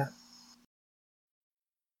 Yeah.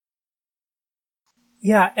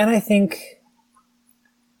 Yeah, and I think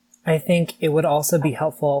it would also be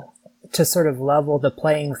helpful to sort of level the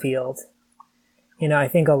playing field. You know, I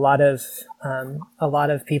think a lot of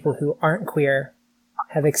people who aren't queer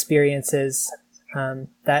have experiences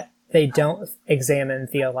that they don't examine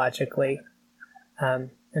theologically,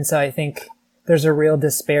 and so I think there's a real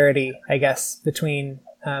disparity, I guess, between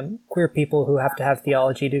queer people who have to have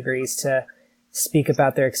theology degrees to speak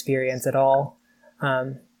about their experience at all,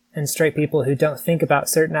 and straight people who don't think about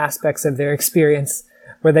certain aspects of their experience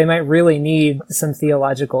where they might really need some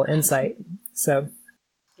theological insight. So,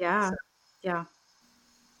 yeah.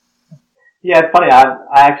 Yeah, it's funny. I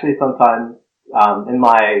actually sometimes, in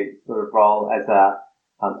my sort of role as a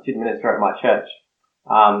student minister at my church,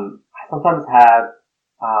 I sometimes have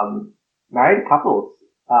married couples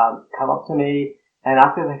come up to me and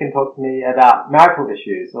ask if they can talk to me about marital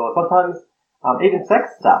issues, or sometimes even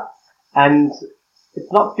sex stuff. And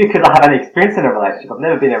it's not because I have any experience in a relationship. I've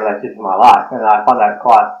never been in a relationship in my life, and I find that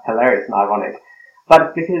quite hilarious and ironic. But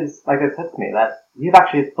it's because, like it said to me, that you've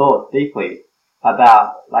actually thought deeply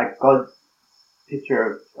about like God's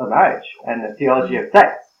picture of marriage and the theology of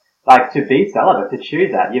sex. Like, to be celibate, to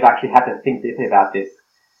choose that, you've actually had to think deeply about this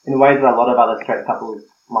in ways that a lot of other straight couples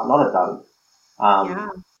might not have done.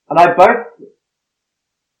 And I both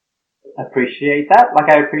appreciate that. Like,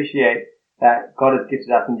 I appreciate that God has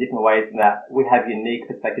gifted us in different ways and that we have unique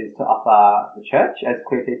perspectives to offer the church as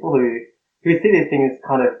queer people who see these things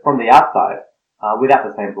kind of from the outside, without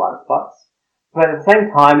the same blind spots. But at the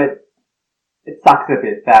same time, it sucks a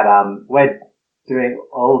bit that we're doing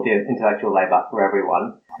all the intellectual labour for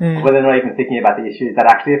everyone, where they're not even thinking about the issues that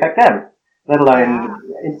actually affect them, let alone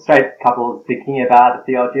straight couples thinking about the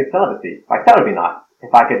theology of celibacy. Like, that would be nice.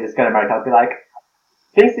 If I could just go to America and be like,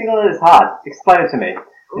 being single is hard. Explain it to me.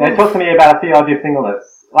 You know, talk to me about a theology of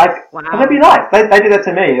singleness. Like, that'd be nice. They did that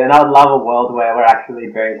to me, and I would love a world where we're actually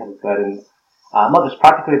bearing each other's burdens, not just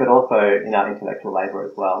practically, but also in our intellectual labour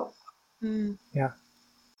as well. Yeah.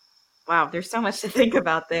 Wow, there's so much to think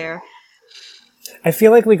about there. I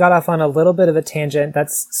feel like we got off on a little bit of a tangent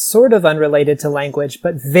that's sort of unrelated to language,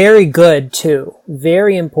 but very good too.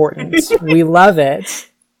 Very important. We love it.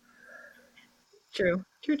 True.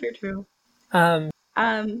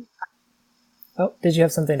 Oh, did you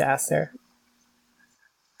have something to ask, Sarah?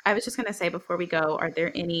 I was just going to say before we go, are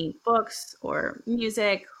there any books or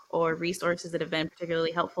music or resources that have been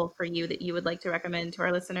particularly helpful for you that you would like to recommend to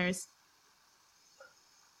our listeners?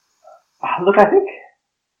 Look, I think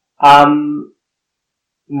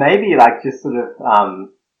maybe like just sort of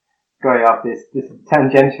going off this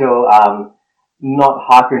tangential, not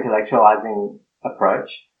hyper-intellectualizing approach.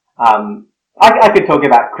 I could talk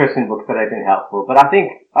about Christian books that have been helpful, but I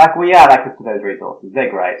think like we are access to those resources.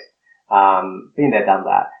 They're great. Been there, done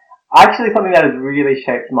that. Actually, something that has really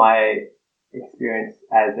shaped my experience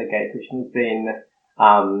as a gay Christian has been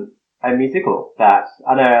a musical that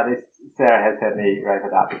I know at least Sarah has heard me rave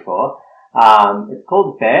about before. It's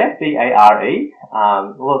called Bare, B-A-R-E.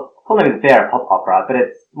 Well, full name is Bare, a pop opera, but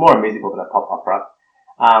it's more a musical than a pop opera.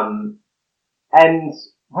 And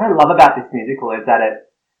what I love about this musical is that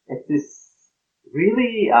it's this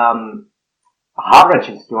really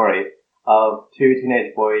heart-wrenching story of two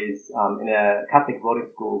teenage boys in a Catholic boarding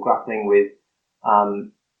school grappling with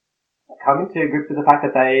coming to grips with the fact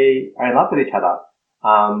that they are in love with each other.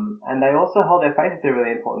 And they also hold their faith as a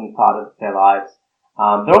really important part of their lives.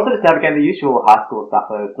 They're also just navigating the usual high school stuff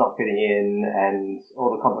of not fitting in and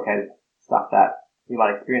all the complicated stuff that you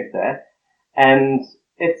might experience there. And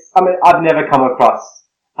I've never come across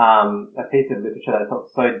a piece of literature that's not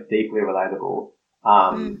so deeply relatable.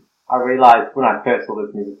 I realized when I first saw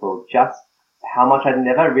this musical just how much I'd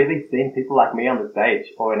never really seen people like me on the stage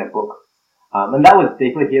or in a book. And that was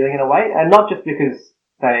deeply healing in a way, and not just because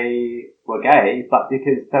they were gay, but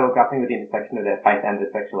because they were grappling with the intersection of their faith and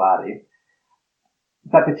their sexuality.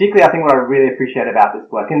 But particularly, I think what I really appreciate about this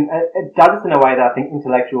work, and it does this in a way that I think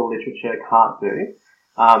intellectual literature can't do.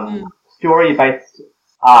 Story-based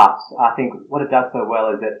art, I think what it does so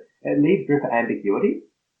well is that it leaves room for ambiguity.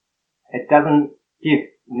 It doesn't give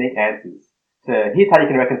neat answers to, here's how you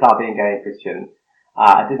can reconcile being gay and Christian.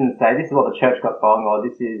 It doesn't say, this is what the church got wrong, or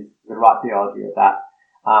this is the right theology of that.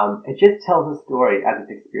 It just tells the story as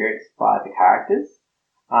it's experienced by the characters,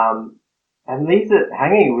 and leaves it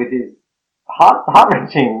hanging with this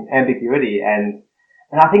heart-wrenching ambiguity. And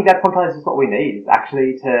I think that sometimes is what we need, is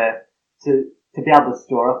actually to be able to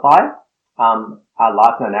storify our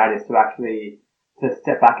lives and our narratives, to actually to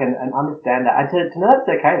step back and understand that, and to know it's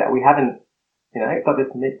okay that we haven't, got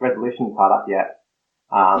this neat resolution tied up yet.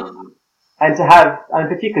 And to have, and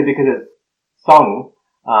particularly because it's song,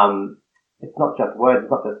 it's not just words, it's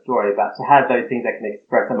not just story, but to have those things that can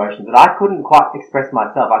express emotions that I couldn't quite express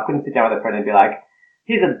myself. I couldn't sit down with a friend and be like,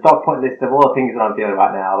 here's a dot point list of all the things that I'm feeling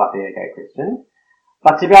right now about being a gay Christian.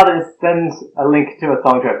 But to be able to just send a link to a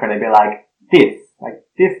song to a friend and be like, this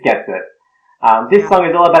gets it. This song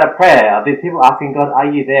is all about a prayer. There's people asking God, are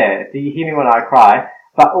you there? Do you hear me when I cry?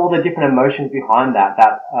 But all the different emotions behind that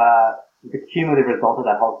the cumulative result of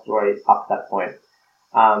that whole story up to that point.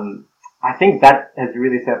 I think that has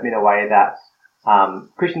really served me in a way that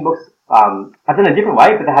Christian books have done a different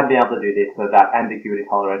way, but they have been able to do this, so that ambiguity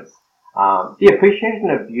tolerance, the appreciation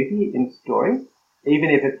of beauty in story,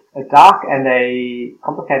 even if it's a dark and a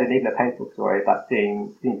complicated, even a painful story, but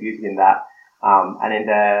seeing beauty in that, and in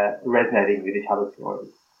the resonating with each other's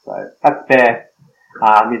stories. So that's their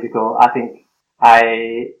musical. I think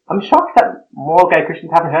I'm shocked that more gay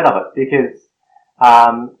Christians haven't heard of it, because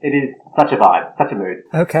it is such a vibe, such a mood.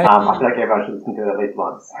 Okay. I feel like everyone should listen to it at least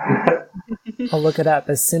once. I'll look it up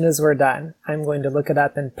as soon as we're done. I'm going to look it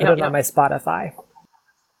up and put it on my Spotify.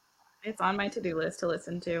 It's on my to-do list to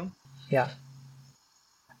listen to. Yeah.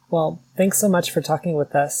 Well, thanks so much for talking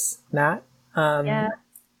with us, Matt.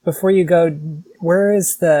 Before you go, where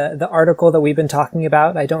is the article that we've been talking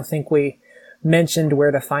about? I don't think we mentioned where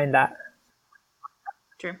to find that.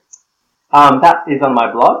 True. That is on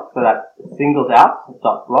my blog, so that's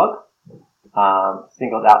singledout.blog.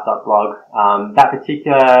 Singledout.blog. That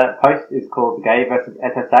particular post is called Gay versus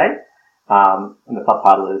SSA, and the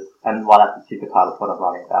subtitle is, and why that's the super title is what I'm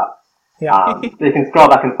writing about. Yeah. So you can scroll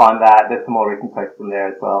back and find that. There's some more recent posts from there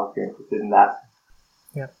as well if you're interested in that.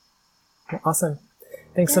 Yeah. Awesome.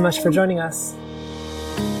 Thanks so much for joining us.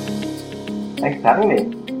 Thanks for having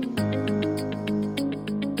me.